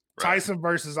 Right. Tyson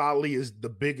versus Ali is the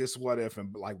biggest what if,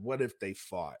 and like, what if they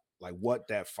fought? Like, what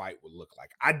that fight would look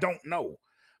like. I don't know,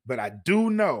 but I do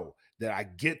know that I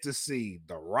get to see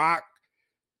The Rock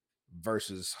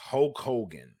versus Hulk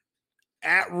Hogan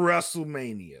at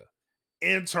WrestleMania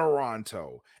in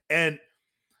Toronto. And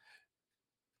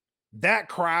that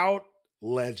crowd,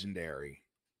 legendary.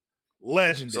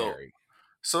 Legendary.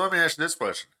 So let me ask you this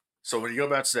question. So when you go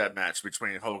back to that match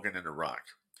between Hogan and The Rock,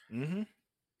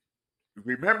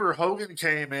 remember Hogan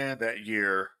came in that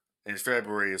year in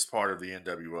February as part of the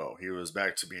NWO. He was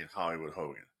back to being Hollywood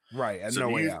Hogan. Right. And So no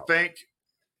do way you out.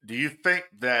 do you think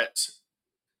that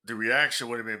the reaction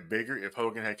would have been bigger if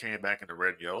Hogan had came back in the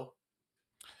red and yellow?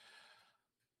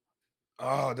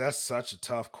 Oh, that's such a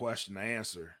tough question to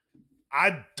answer.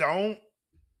 I don't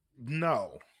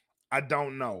know.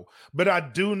 But I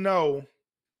do know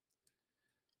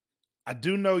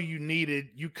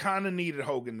you kind of needed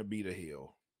Hogan to be the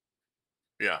heel.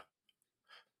 Yeah.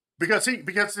 Because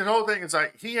the whole thing is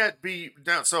like he had beat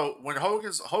down. So when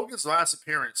Hogan's last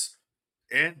appearance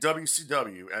in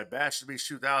WCW at Bash at the Beach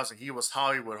 2000, he was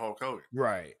Hollywood Hulk Hogan.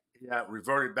 Right. He had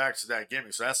reverted back to that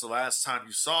gimmick. So that's the last time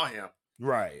you saw him.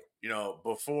 Right.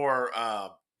 Before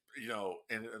and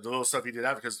the little stuff he did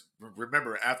after. Because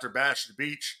remember, after Bash at the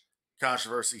Beach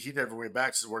controversy, he never went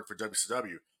back to work for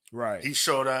WCW. Right. He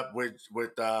showed up with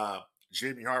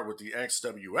Jimmy Hart with the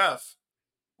XWF,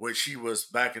 which he was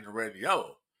back in the red and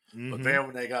yellow. But then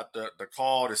when they got the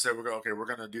call, they said, we're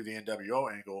going to do the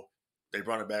NWO angle. They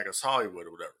brought it back as Hollywood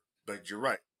or whatever. But you're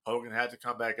right. Hogan had to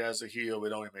come back as a heel.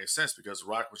 It only made sense because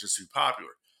Rock was just too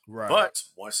popular. Right. But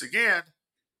once again,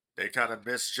 they kind of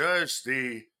misjudged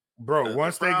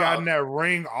once they got in that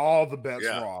ring, all the bets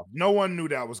were off. No one knew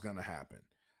that was going to happen.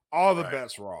 All the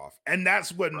bets were off. And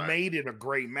that's what made it a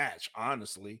great match,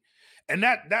 honestly. And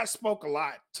that spoke a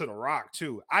lot to The Rock,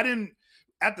 too.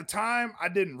 At the time, I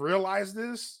didn't realize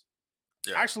this.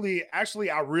 Yeah.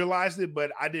 Actually, I realized it,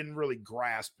 but I didn't really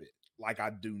grasp it like I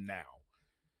do now.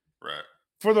 Right.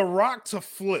 For The Rock to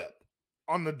flip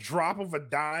on the drop of a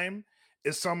dime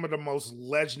is some of the most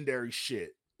legendary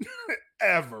shit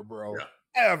ever, bro. Yeah.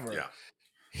 Ever. Yeah.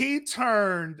 He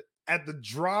turned at the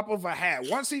drop of a hat.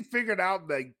 Once he figured out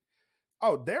that,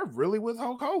 they're really with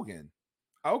Hulk Hogan.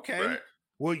 Okay. Right.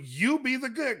 Well, you be the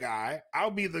good guy.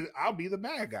 I'll be the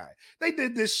bad guy. They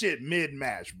did this shit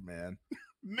mid-match, man.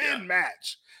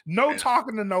 Mid-match. No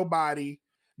talking to nobody.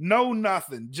 No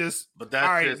nothing. Just all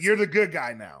right, you're the good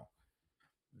guy now.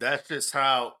 That's just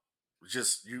how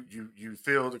you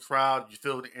feel the crowd, you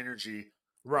feel the energy,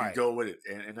 right? You go with it,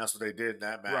 and that's what they did in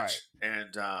that match. Right.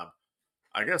 And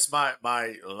I guess my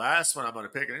last one I'm going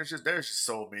to pick, and there's just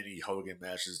so many Hogan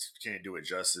matches, can't do it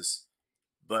justice.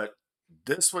 But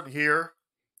this one here,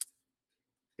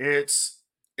 it's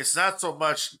not so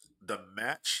much the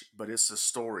match, but it's the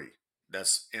story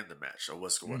that's in the match of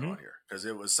what's going on here, because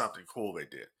it was something cool they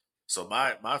did. So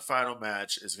my final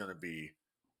match is going to be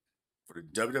for the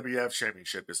WWF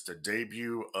Championship. It's the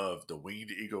debut of the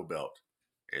Winged Eagle belt.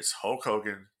 It's Hulk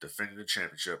Hogan defending the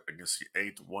championship against the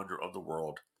eighth wonder of the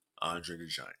world, Andre the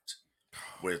Giant,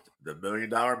 with the $1 Million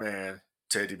Man,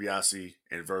 Ted DiBiase,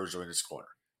 and Virgil in his corner.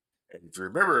 And if you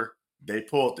remember, they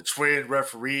pulled the twin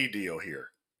referee deal here.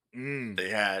 They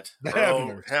had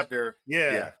Earl Hebner.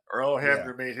 Earl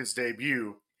Hebner made his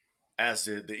debut as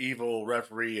the evil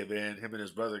referee, and then him and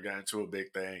his brother got into a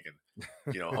big thing.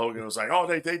 And Hogan was like, "Oh,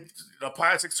 they a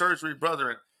plastic surgery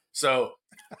brother." And so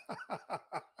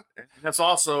and that's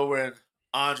also when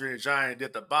Andre the Giant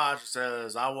did the botch and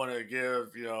says, "I want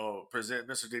to present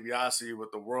Mr. DiBiase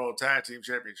with the World Tag Team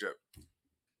Championship."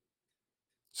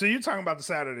 So you're talking about the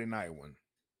Saturday night one,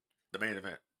 the main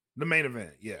event. The main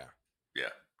event, yeah. Yeah,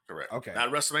 correct. Okay, not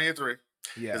WrestleMania 3.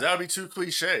 Yeah, because that would be too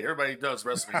cliche. Everybody does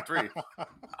WrestleMania 3.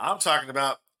 I'm talking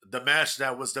about the match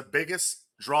that was the biggest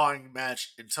drawing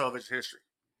match in television history,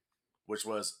 which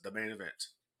was the main event.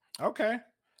 Okay,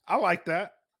 I like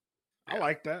that. Yeah. I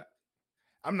like that.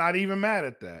 I'm not even mad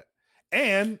at that.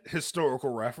 And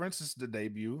historical reference is the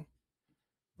debut,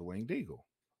 the Winged Eagle.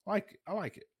 I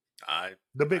like it.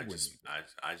 The big one.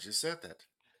 I just said that.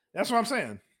 That's what I'm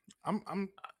saying. I'm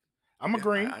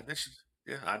agreeing. I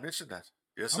mentioned that.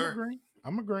 Yes, sir.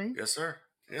 I'm agreeing. Yes, sir.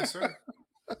 Yes, sir.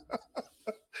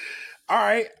 All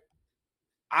right.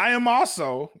 I am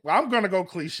also. I'm going to go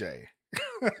cliche.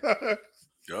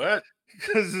 Go ahead.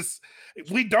 because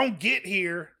we don't get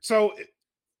here. So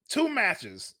 2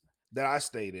 matches that I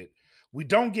stated, we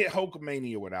don't get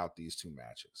Hulkamania without these 2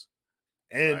 matches.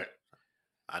 And Right.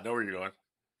 I know where you're going.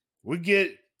 we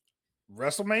get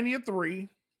WrestleMania 3,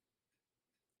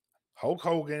 Hulk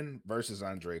Hogan versus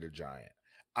Andre the Giant.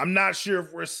 I'm not sure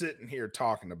if we're sitting here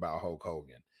talking about Hulk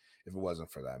Hogan if it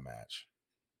wasn't for that match.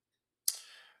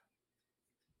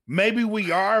 Maybe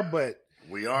we are, but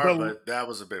We are, but that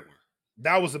was a big one.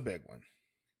 That was a big one.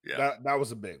 Yeah. That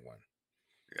was a big one.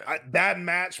 Yeah. That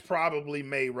match probably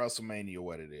made WrestleMania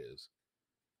what it is.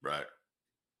 Right.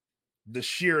 The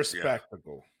sheer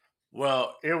spectacle.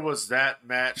 Well, it was that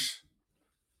match.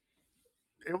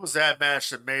 It was that match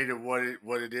that made it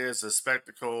what it is, a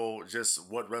spectacle, just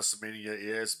what WrestleMania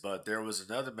is. But there was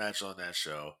another match on that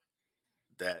show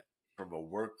that, from a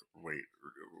work rate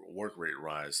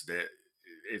rise, that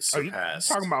it surpassed.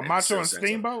 You talking about Macho and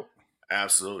Steamboat?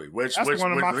 Absolutely. Which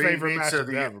one of my lead favorite me matches to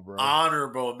the ever, bro.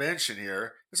 honorable mention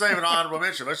here. It's not even an honorable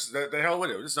mention. Let's the hell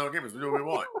with it. There's no games. We do what we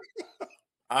want.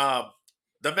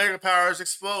 The Mega Powers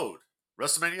explode.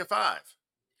 WrestleMania 5.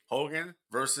 Hogan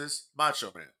versus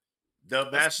Macho Man.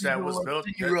 The match that was built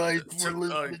took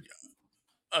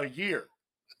a year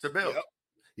to build.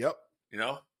 Yep. You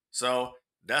know? So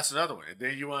that's another one. And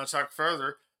then you want to talk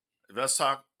further. Let's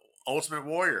talk Ultimate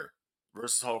Warrior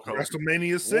versus Hulk Hogan.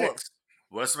 WrestleMania 6.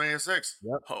 WrestleMania 6.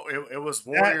 Yep. It was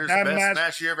Warrior's best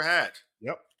match you ever had.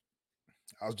 Yep.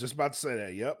 I was just about to say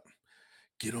that. Yep.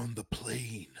 Get on the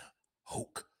plane,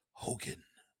 Hulk Hogan.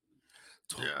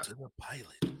 Talk to the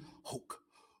pilot, Hulk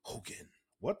Hogan.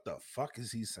 What the fuck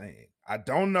is he saying? I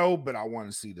don't know, but I want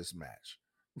to see this match.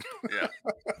 Yeah.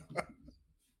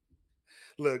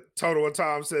 Look, Total of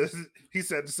Time says he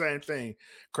said the same thing.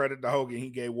 Credit to Hogan. He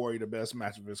gave Warrior the best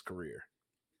match of his career.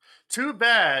 Too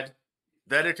bad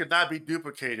that it could not be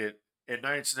duplicated in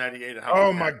 1998.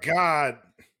 Oh my God.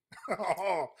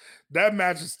 Oh, that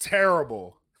match is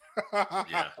terrible.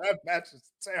 Yeah. That match is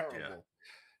terrible.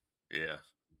 Yeah.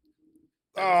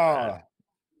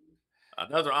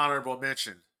 Another honorable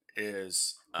mention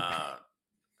is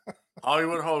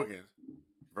Hollywood Hogan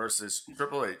versus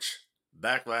Triple H,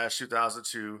 Backlash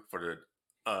 2002 for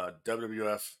the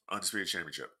WWF Undisputed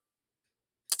Championship.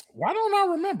 Why don't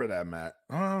I remember that match?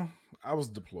 I was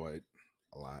deployed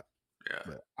a lot. Yeah,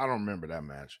 but I don't remember that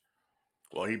match.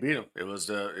 Well, he beat him. It was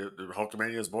the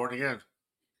Hulkamania is born again.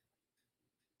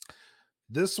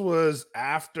 This was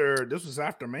after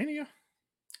Mania?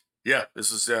 Yeah,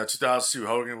 this was 2002.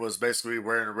 Hogan was basically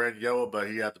wearing the red and yellow, but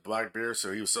he had the black beard,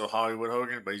 so he was still Hollywood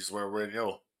Hogan, but he just wearing red and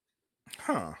yellow.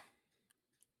 Huh.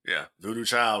 Yeah, Voodoo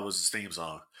Child was his theme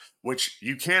song, which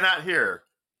you cannot hear,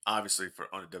 obviously,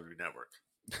 on the WWE Network.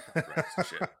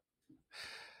 Shit.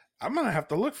 I'm gonna have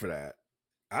to look for that.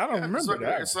 I don't remember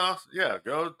that.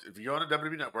 Go if you go on the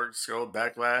WWE Network, just go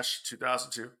Backlash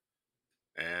 2002,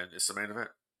 and it's the main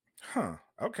event. Huh.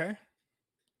 Okay.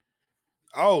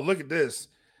 Oh, look at this.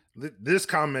 This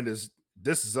comment is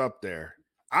up there.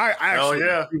 I actually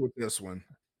agree with this one.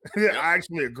 Yep. I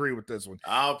actually agree with this one.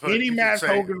 Any match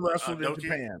Hogan wrestled in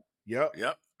Japan. Yep.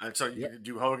 And so you can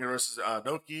do Hogan versus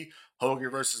Noki, Hogan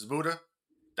versus Buddha.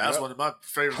 That's one of my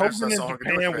favorite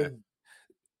matches.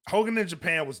 Hogan in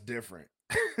Japan was different.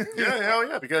 Yeah, hell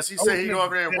yeah, because he said he'd go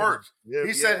over there and work.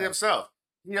 He said it himself.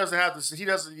 He doesn't have to. He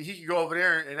can go over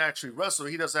there and actually wrestle.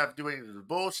 He doesn't have to do any of the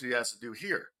bullshit he has to do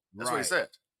here. That's what he said.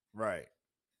 Right.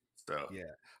 So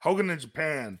yeah, Hogan in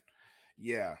Japan.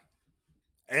 Yeah,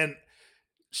 and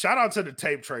shout out to the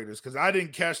tape traders because I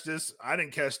didn't catch this. I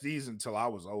didn't catch these until I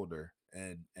was older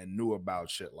and knew about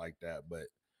shit like that. But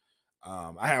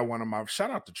I had one of my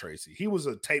shout out to Tracy. He was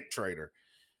a tape trader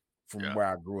from where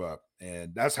I grew up,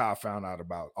 and that's how I found out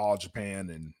about All Japan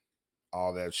and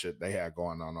all that shit they had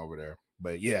going on over there.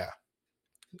 But yeah,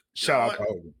 shout out to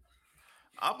Hogan.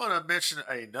 I'm gonna mention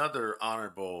another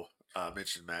honorable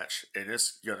mention match, and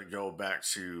it's gonna go back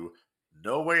to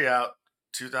No Way Out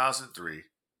 2003,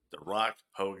 The Rock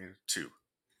Hogan 2.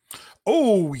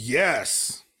 Oh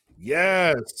yes.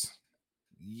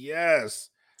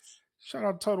 Shout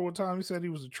out to Total One Time. He said he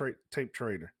was a tape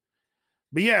trader.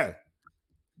 But yeah,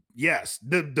 yes,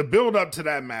 the build up to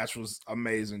that match was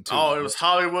amazing too. Oh, it was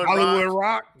Hollywood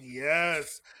Rock.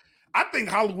 Yes, I think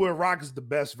Hollywood Rock is the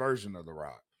best version of The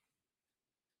Rock.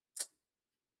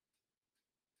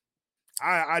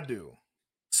 I do.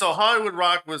 So Hollywood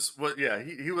Rock was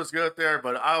he was good there,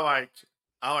 but I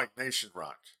like Nation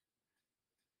Rock.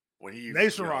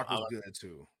 Nation Rock was good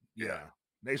too. Yeah.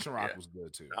 Nation Rock was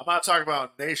good too. I'm not talking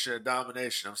about Nation and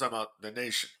Domination. I'm talking about the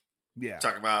Nation. Yeah. I'm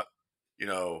talking about,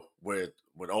 with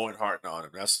Owen Hart on him.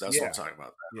 That's what I'm talking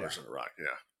about. That version of Rock.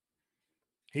 Yeah.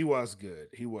 He was good.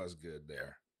 He was good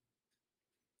there.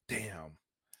 Damn.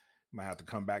 Might have to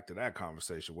come back to that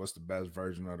conversation. What's the best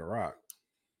version of The Rock?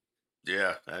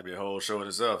 Yeah, that'd be a whole show in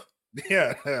itself.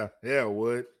 Yeah, it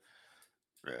would.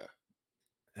 Yeah.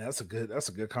 That's a good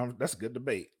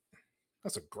debate.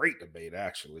 That's a great debate,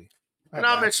 actually. And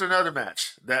I'll mention another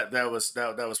match that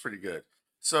was pretty good.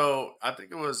 So I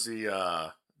think it was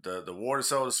the war to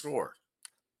sell the score.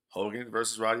 Hogan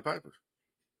versus Roddy Piper.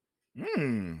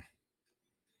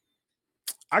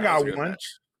 I got one.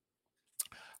 Match.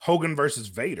 Hogan versus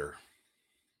Vader.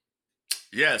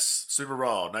 Yes, Super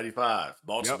Raw 95,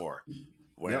 Baltimore. Yep.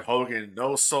 When Hogan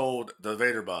no-sold the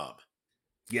Vader bomb.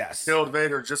 Yes. Killed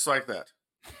Vader just like that.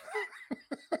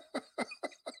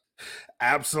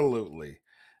 Absolutely.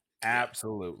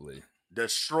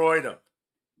 Destroyed him.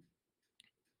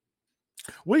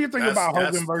 What do you think about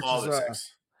Hogan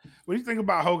versus what do you think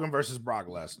about Hogan versus Brock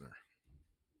Lesnar?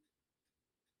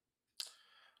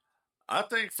 I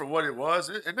think for what it was,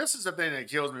 and this is the thing that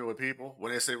kills me with people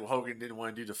when they say, well, Hogan didn't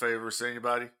want to do the favors to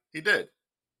anybody. He did.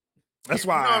 That's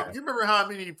why. You remember how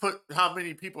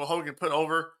many people Hogan put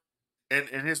over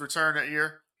in his return that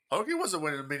year? Hogan wasn't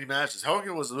winning many matches.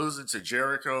 Hogan was losing to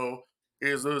Jericho. He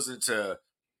was losing to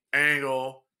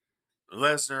Angle,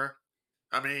 Lesnar.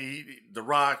 I mean, The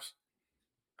Rock.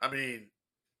 I mean,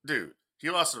 dude, he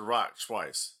lost to The Rock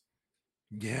twice.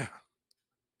 Yeah.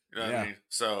 You know what I mean?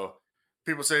 So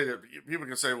people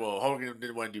can say, well, Hogan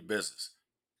didn't want to do business.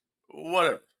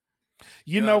 Whatever.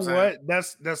 You know what?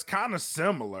 That's kind of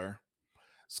similar.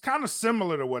 It's kind of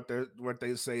similar to what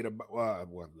they say about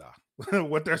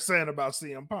what they're saying about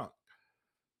CM Punk.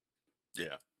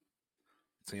 Yeah.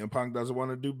 CM Punk doesn't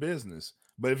want to do business.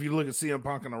 But if you look at CM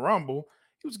Punk in the Rumble,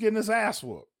 he was getting his ass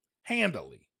whooped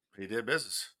handily. He did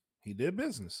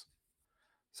business.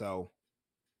 So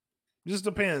just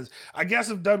depends. I guess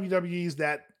if WWE's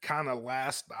that kind of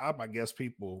last stop, I guess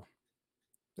people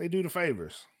they do the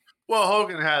favors. Well,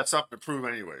 Hogan had something to prove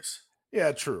anyways.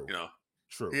 Yeah, true.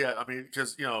 True. Yeah, I mean,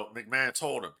 because McMahon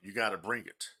told him you got to bring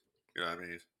it. You know what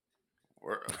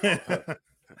I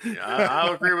mean?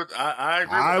 I'll agree with.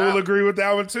 I will agree with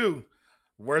that one too.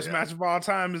 Worst match of all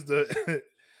time is the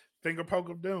finger poke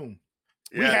of doom.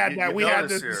 Yeah, we had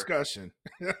this discussion.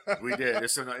 We did.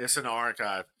 It's in the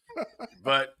archive.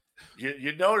 But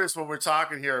you notice when we're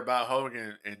talking here about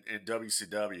Hogan and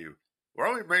WCW, we're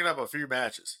only bringing up a few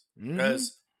matches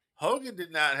because Hogan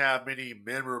did not have many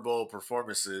memorable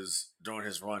performances during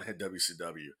his run at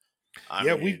WCW.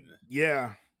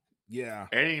 Yeah.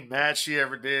 Any match he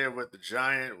ever did with the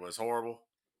Giant was horrible.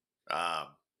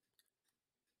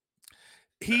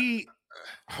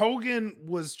 Hogan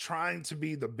was trying to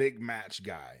be the big match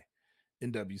guy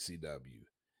in WCW.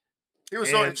 He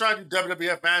was only trying to do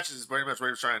WWF matches is pretty much what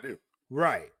he was trying to do.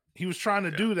 Right. He was trying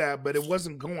to do that, but it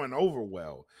wasn't going over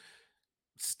well.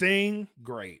 Sting,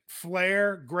 great.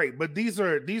 Flair, great. But these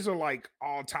are like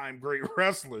all-time great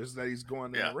wrestlers that he's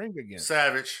going in the ring against.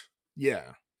 Savage. Yeah.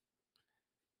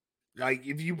 Like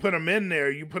if you put him in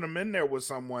there with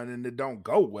someone and it don't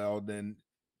go well, then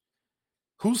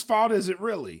whose fault is it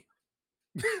really?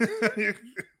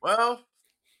 Well,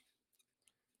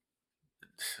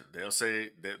 they'll say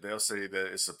that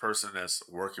it's the person that's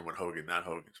working with Hogan, not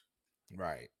Hogan.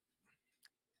 Right.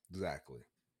 Exactly.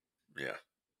 Yeah.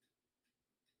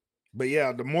 But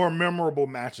yeah, the more memorable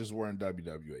matches were in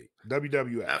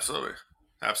WWF. Absolutely.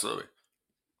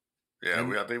 Yeah,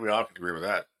 I think we all can agree with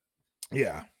that.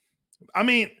 Yeah. I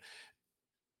mean,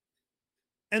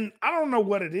 and I don't know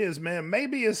what it is, man.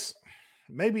 Maybe it's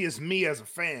me as a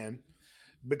fan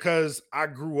because I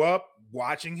grew up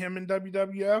watching him in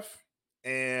WWF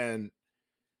and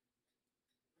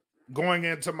going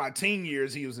into my teen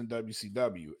years, he was in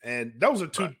WCW. And those are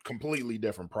two completely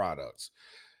different products.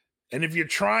 And if you're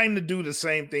trying to do the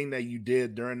same thing that you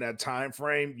did during that time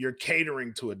frame, you're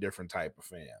catering to a different type of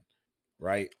fan,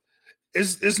 right?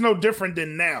 It's no different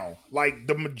than now. Like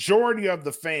the majority of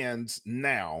the fans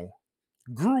now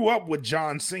grew up with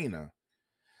John Cena.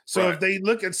 So if they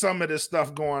look at some of this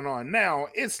stuff going on now,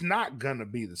 it's not going to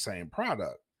be the same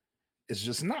product. It's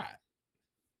just not.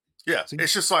 Yeah,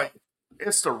 it's just like,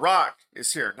 it's The Rock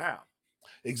is here now.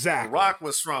 Exactly. The Rock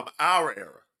was from our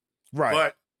era. Right.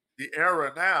 But the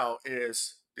era now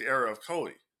is the era of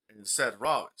Cody and Seth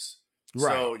Rollins.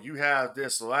 Right. So you have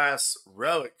this last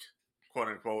relic, quote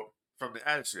unquote, from the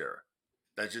Attitude Era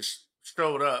that just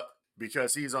showed up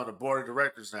because he's on the board of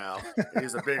directors now.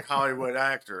 He's a big Hollywood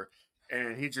actor,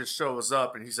 and he just shows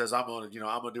up and he says, "I'm gonna do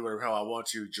whatever hell I want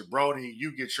to." Jabroni,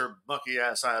 you get your monkey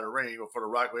ass out of the ring before The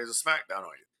Rock lays a smackdown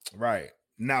on you. Right.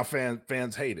 Now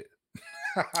fans hate it.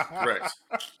 Correct.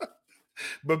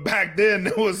 But back then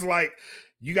it was like,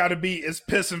 it's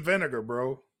piss and vinegar,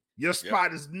 bro. Your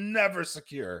spot is never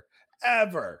secure,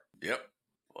 ever. Yep.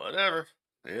 Whatever.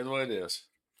 It is what it is.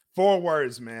 4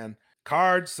 words, man.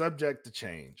 Card subject to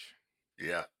change.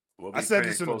 Yeah. We'll I be said paying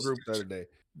this in the close group the other attention. day.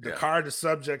 The Yeah. card is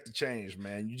subject to change,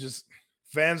 man.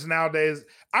 Fans nowadays,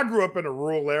 I grew up in a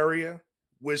rural area,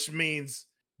 which means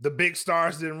the big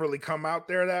stars didn't really come out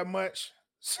there that much.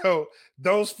 So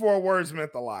those 4 words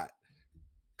meant a lot.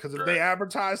 Because if they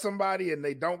advertise somebody and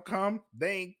they don't come,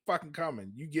 they ain't fucking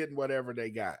coming. You getting whatever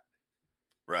they got.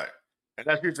 Right. And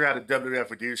that's usually how the WWF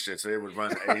would do shit. So they would run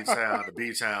the A-Town, the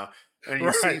B-Town, and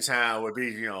your C-Town would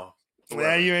be, whoever.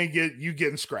 Yeah, you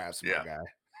getting scraps, my guy.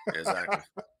 Exactly.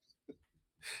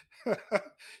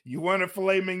 You want a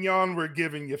filet mignon, we're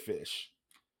giving you fish.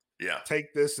 Yeah.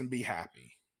 Take this and be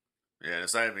happy. Yeah, and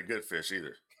it's not even good fish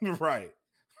either. Right.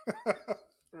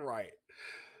 Right.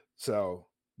 So,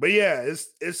 but yeah,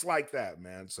 it's like that,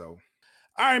 man. So,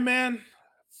 all right, man.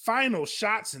 Final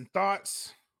shots and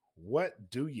thoughts. What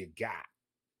do you got?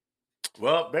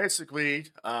 Well, basically,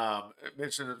 I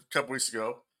mentioned a couple weeks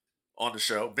ago on the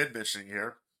show, been mentioning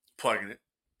here, plugging it,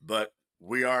 but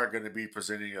we are going to be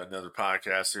presenting another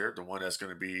podcast here, the one that's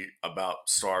going to be about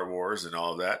Star Wars and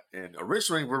all of that. And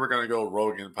originally, we were going to go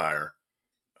Rogue Empire.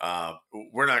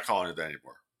 We're not calling it that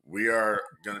anymore. We are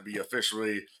going to be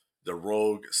officially the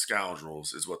Rogue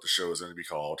Scoundrels is what the show is going to be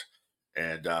called.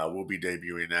 And we'll be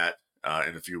debuting that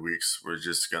in a few weeks. We're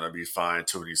just going to be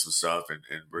fine-tuning some stuff, and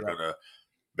we're going to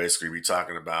basically be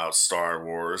talking about Star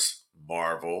Wars,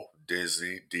 Marvel,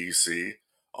 Disney, DC,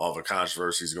 all the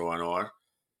controversies going on.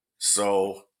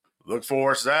 So look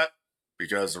forward to that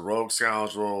because the Rogue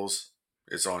Scoundrels,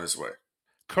 it's on its way.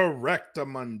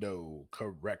 Correctamundo.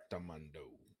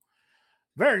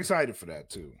 Very excited for that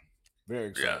too. Very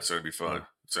excited. Yeah, it's going to be fun.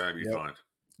 It's going to be fun.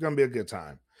 It's going to be a good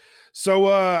time. So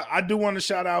I do want to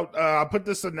shout out. I put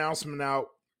this announcement out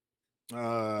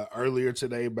earlier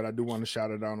today, but I do want to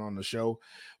shout it out on the show.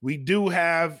 We do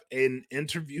have an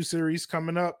interview series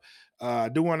coming up. I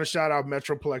do want to shout out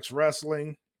Metroplex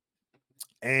Wrestling,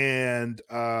 and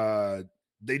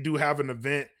they do have an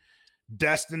event,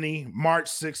 Destiny, March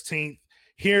 16th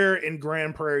here in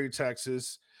Grand Prairie,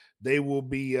 Texas. They will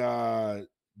be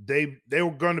they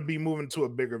were going to be moving to a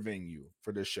bigger venue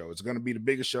for this show. It's going to be the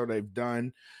biggest show they've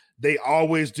done. They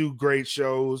always do great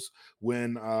shows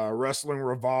when Wrestling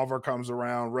Revolver comes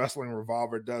around. Wrestling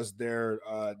Revolver does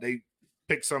they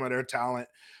pick some of their talent,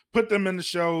 put them in the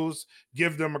shows,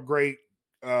 give them a great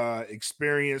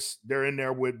experience. They're in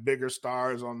there with bigger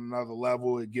stars on another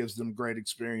level. It gives them great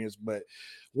experience, but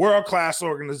world-class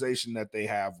organization that they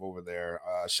have over there.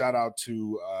 Shout out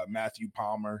to Matthew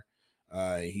Palmer.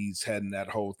 He's heading that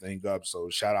whole thing up. So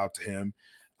shout out to him.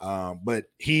 But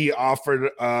he offered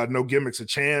No Gimmicks a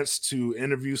chance to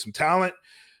interview some talent,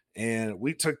 and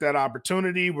we took that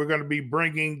opportunity. We're going to be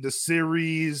bringing the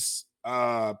series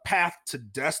Path to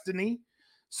Destiny.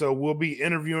 So we'll be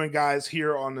interviewing guys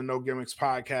here on the No Gimmicks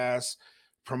podcast,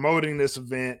 promoting this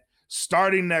event.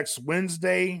 Starting next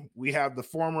Wednesday, we have the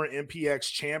former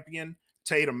MPX champion,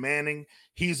 Tatum Manning.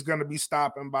 He's going to be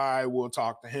stopping by. We'll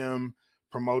talk to him,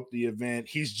 promote the event.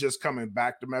 He's just coming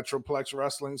back to Metroplex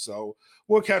Wrestling, so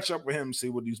we'll catch up with him, see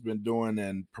what he's been doing,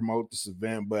 and promote this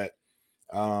event. But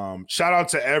shout out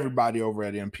to everybody over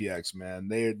at MPX, man.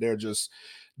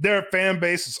 Their fan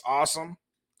base is awesome.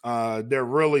 They're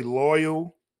really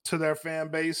loyal to their fan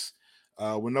base.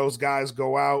 When those guys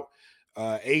go out,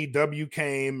 AEW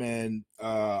came, and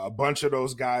a bunch of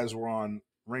those guys were on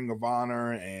Ring of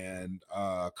Honor and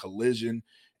Collision,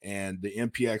 and the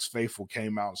MPX faithful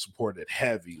came out and supported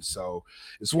heavy. So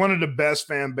it's one of the best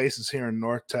fan bases here in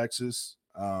North Texas.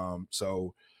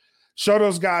 So show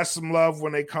those guys some love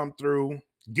when they come through.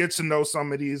 Get to know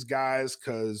some of these guys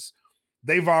because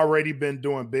they've already been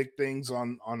doing big things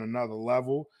on another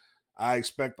level. I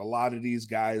expect a lot of these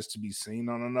guys to be seen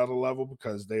on another level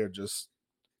because they are just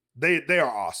they are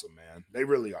awesome, man. They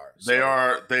really are. They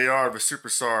are the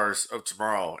superstars of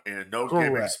tomorrow. And No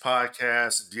Gimmicks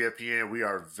podcast and DFPN, we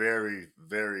are very,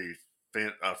 very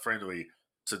friendly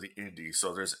to the indie.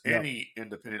 So there's any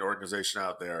independent organization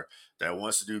out there that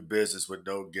wants to do business with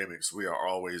No Gimmicks, we are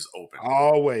always open.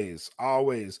 Always.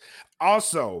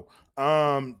 Also,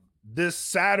 this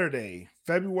Saturday,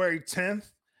 February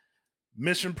 10th,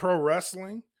 Mission Pro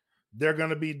Wrestling, they're going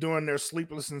to be doing their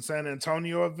Sleepless in San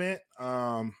Antonio event.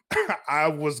 I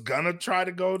was going to try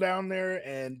to go down there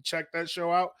and check that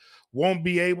show out. Won't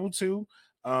be able to.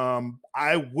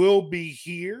 I will be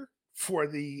here for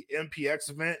the MPX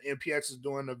event. MPX is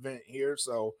doing an event here,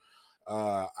 so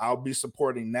I'll be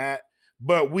supporting that.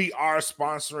 But we are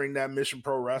sponsoring that Mission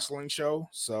Pro Wrestling show.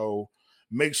 So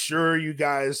Make sure you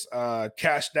guys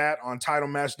cash that on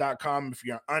titlematch.com. If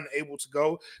you're unable to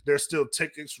go, there's still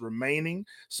tickets remaining.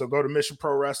 So go to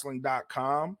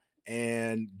missionprowrestling.com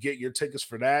and get your tickets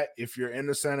for that. If you're in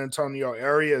the San Antonio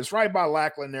area, it's right by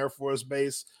Lackland Air Force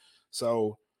Base.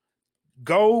 So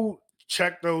go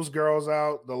check those girls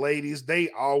out. The ladies, they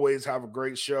always have a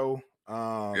great show.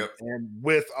 And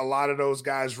with a lot of those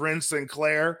guys, Ren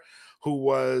Sinclair, who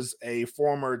was a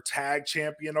former tag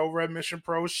champion over at Mission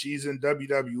Pro, she's in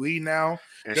WWE now.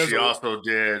 And she also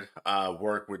did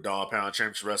work with Dog Pound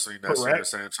Championship Wrestling. That's in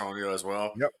San Antonio as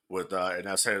well. Yep. With and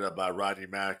that's headed up by Rodney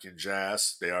Mack and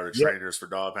Jazz. They are the trainers for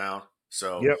Dog Pound.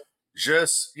 So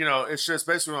just, it's just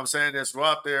basically what I'm saying is go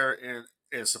out there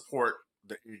and support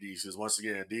the indies, because once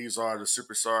again, these are the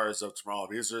superstars of tomorrow.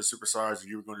 These are the superstars that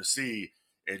you're going to see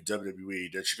in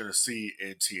WWE, that you're going to see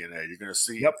in TNA, you're going to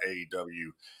see in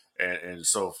AEW, and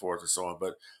so forth and so on.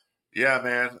 But yeah,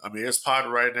 man, I mean, it's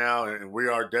popping right now, and we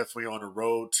are definitely on the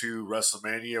road to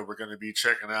WrestleMania. We're going to be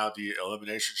checking out the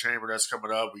Elimination Chamber that's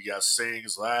coming up. We got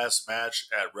Sting's last match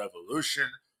at Revolution.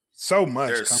 So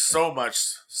much. There's so much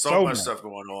stuff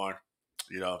going on.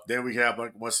 Then we have,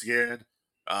 once again,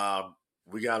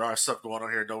 we got our stuff going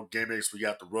on here. No gimmicks. We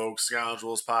got the Rogue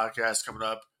Scoundrels podcast coming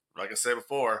up. Like I said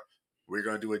before, we're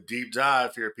going to do a deep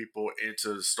dive here, people,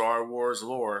 into the Star Wars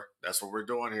lore. That's what we're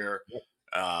doing here.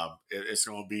 It's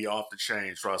going to be off the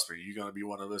chain. Trust me. You're going to be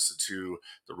wanting to listen to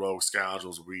the Rogue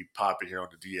Scoundrels. We pop it here on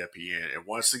the DFPN. And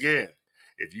once again,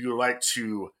 if you would like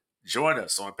to join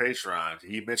us on Patreon,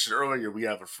 he mentioned earlier we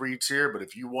have a free tier, but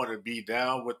if you want to be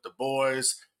down with the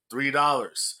boys,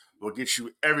 $3 will get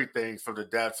you everything from the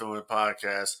Dat Feeling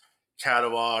Podcast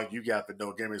catalog. You got the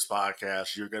No Gimmicks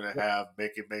podcast. You're going to have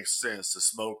Make It Make Sense, the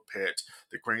Smoke Pit,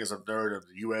 the Kringles of Nerdom,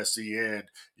 the USCN.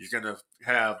 You're going to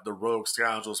have the Rogue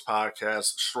Scoundrels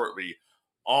podcast shortly,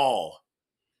 all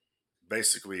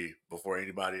basically before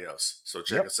anybody else. So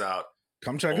check us out.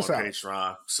 Come check us out.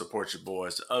 Patreon. Support your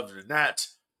boys. Other than that,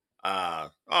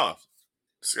 put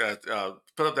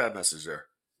up that message there.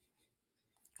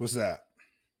 What's that?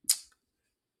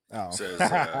 Oh. Says,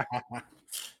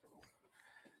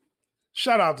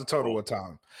 shout out to Total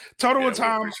Watam. Total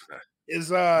Watam is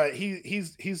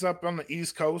he's up on the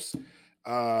East Coast.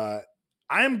 I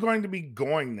am going to be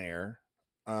going there.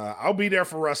 I'll be there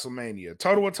for WrestleMania.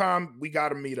 Total Watam, we got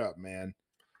to meet up, man.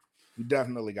 We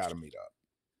definitely got to meet up.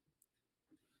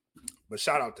 But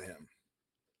shout out to him.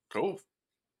 Cool.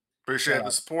 Appreciate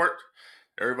the support.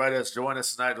 Everybody that's joined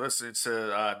us tonight listening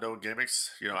to No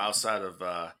Gimmicks, outside of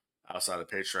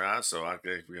Patreon. So I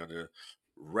think we're going to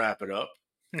wrap it up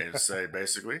and say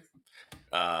basically,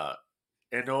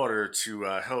 in order to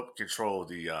help control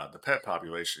the pet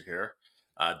population here,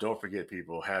 don't forget,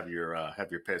 people, have your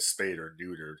pet spayed or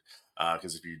neutered,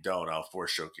 because if you don't, I'll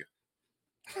force choke you.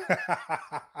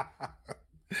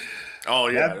 Oh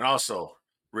yeah, and also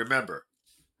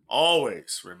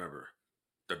always remember,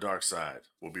 the dark side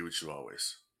will be with you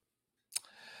always.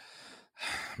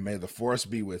 May the force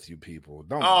be with you, people.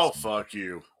 Fuck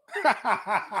you.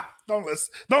 Don't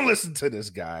listen to this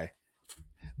guy.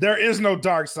 There is no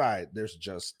dark side. There's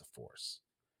just the force.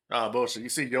 Oh, bullshit. You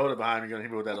see Yoda behind me, gonna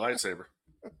hit me with that lightsaber.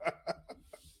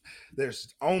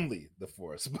 There's only the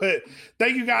force. But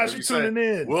thank you guys for tuning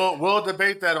in. We'll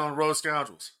debate that on Rogue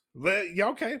Scoundrels.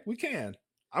 Okay, we can.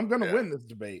 I'm gonna win this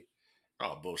debate.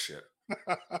 Oh, bullshit.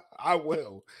 I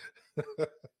will.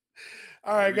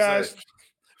 All right, guys.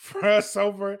 For us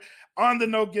over on the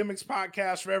No Gimmicks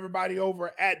podcast, for everybody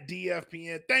over at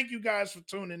DFPN, thank you guys for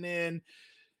tuning in.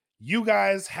 You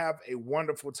guys have a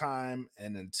wonderful time.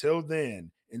 And until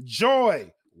then,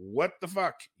 enjoy what the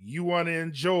fuck you want to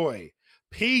enjoy.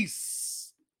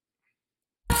 Peace.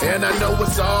 And I know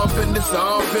it's all business,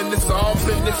 all business, all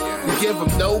business. We give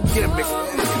them no gimmicks.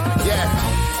 Yeah.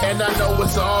 And I know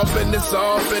it's all business,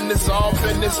 all business, all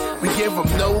business. We give them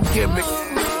no gimmicks.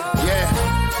 Yeah.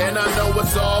 And I know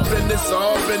it's all business,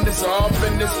 all business, all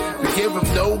business. We give them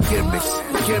no gimmicks.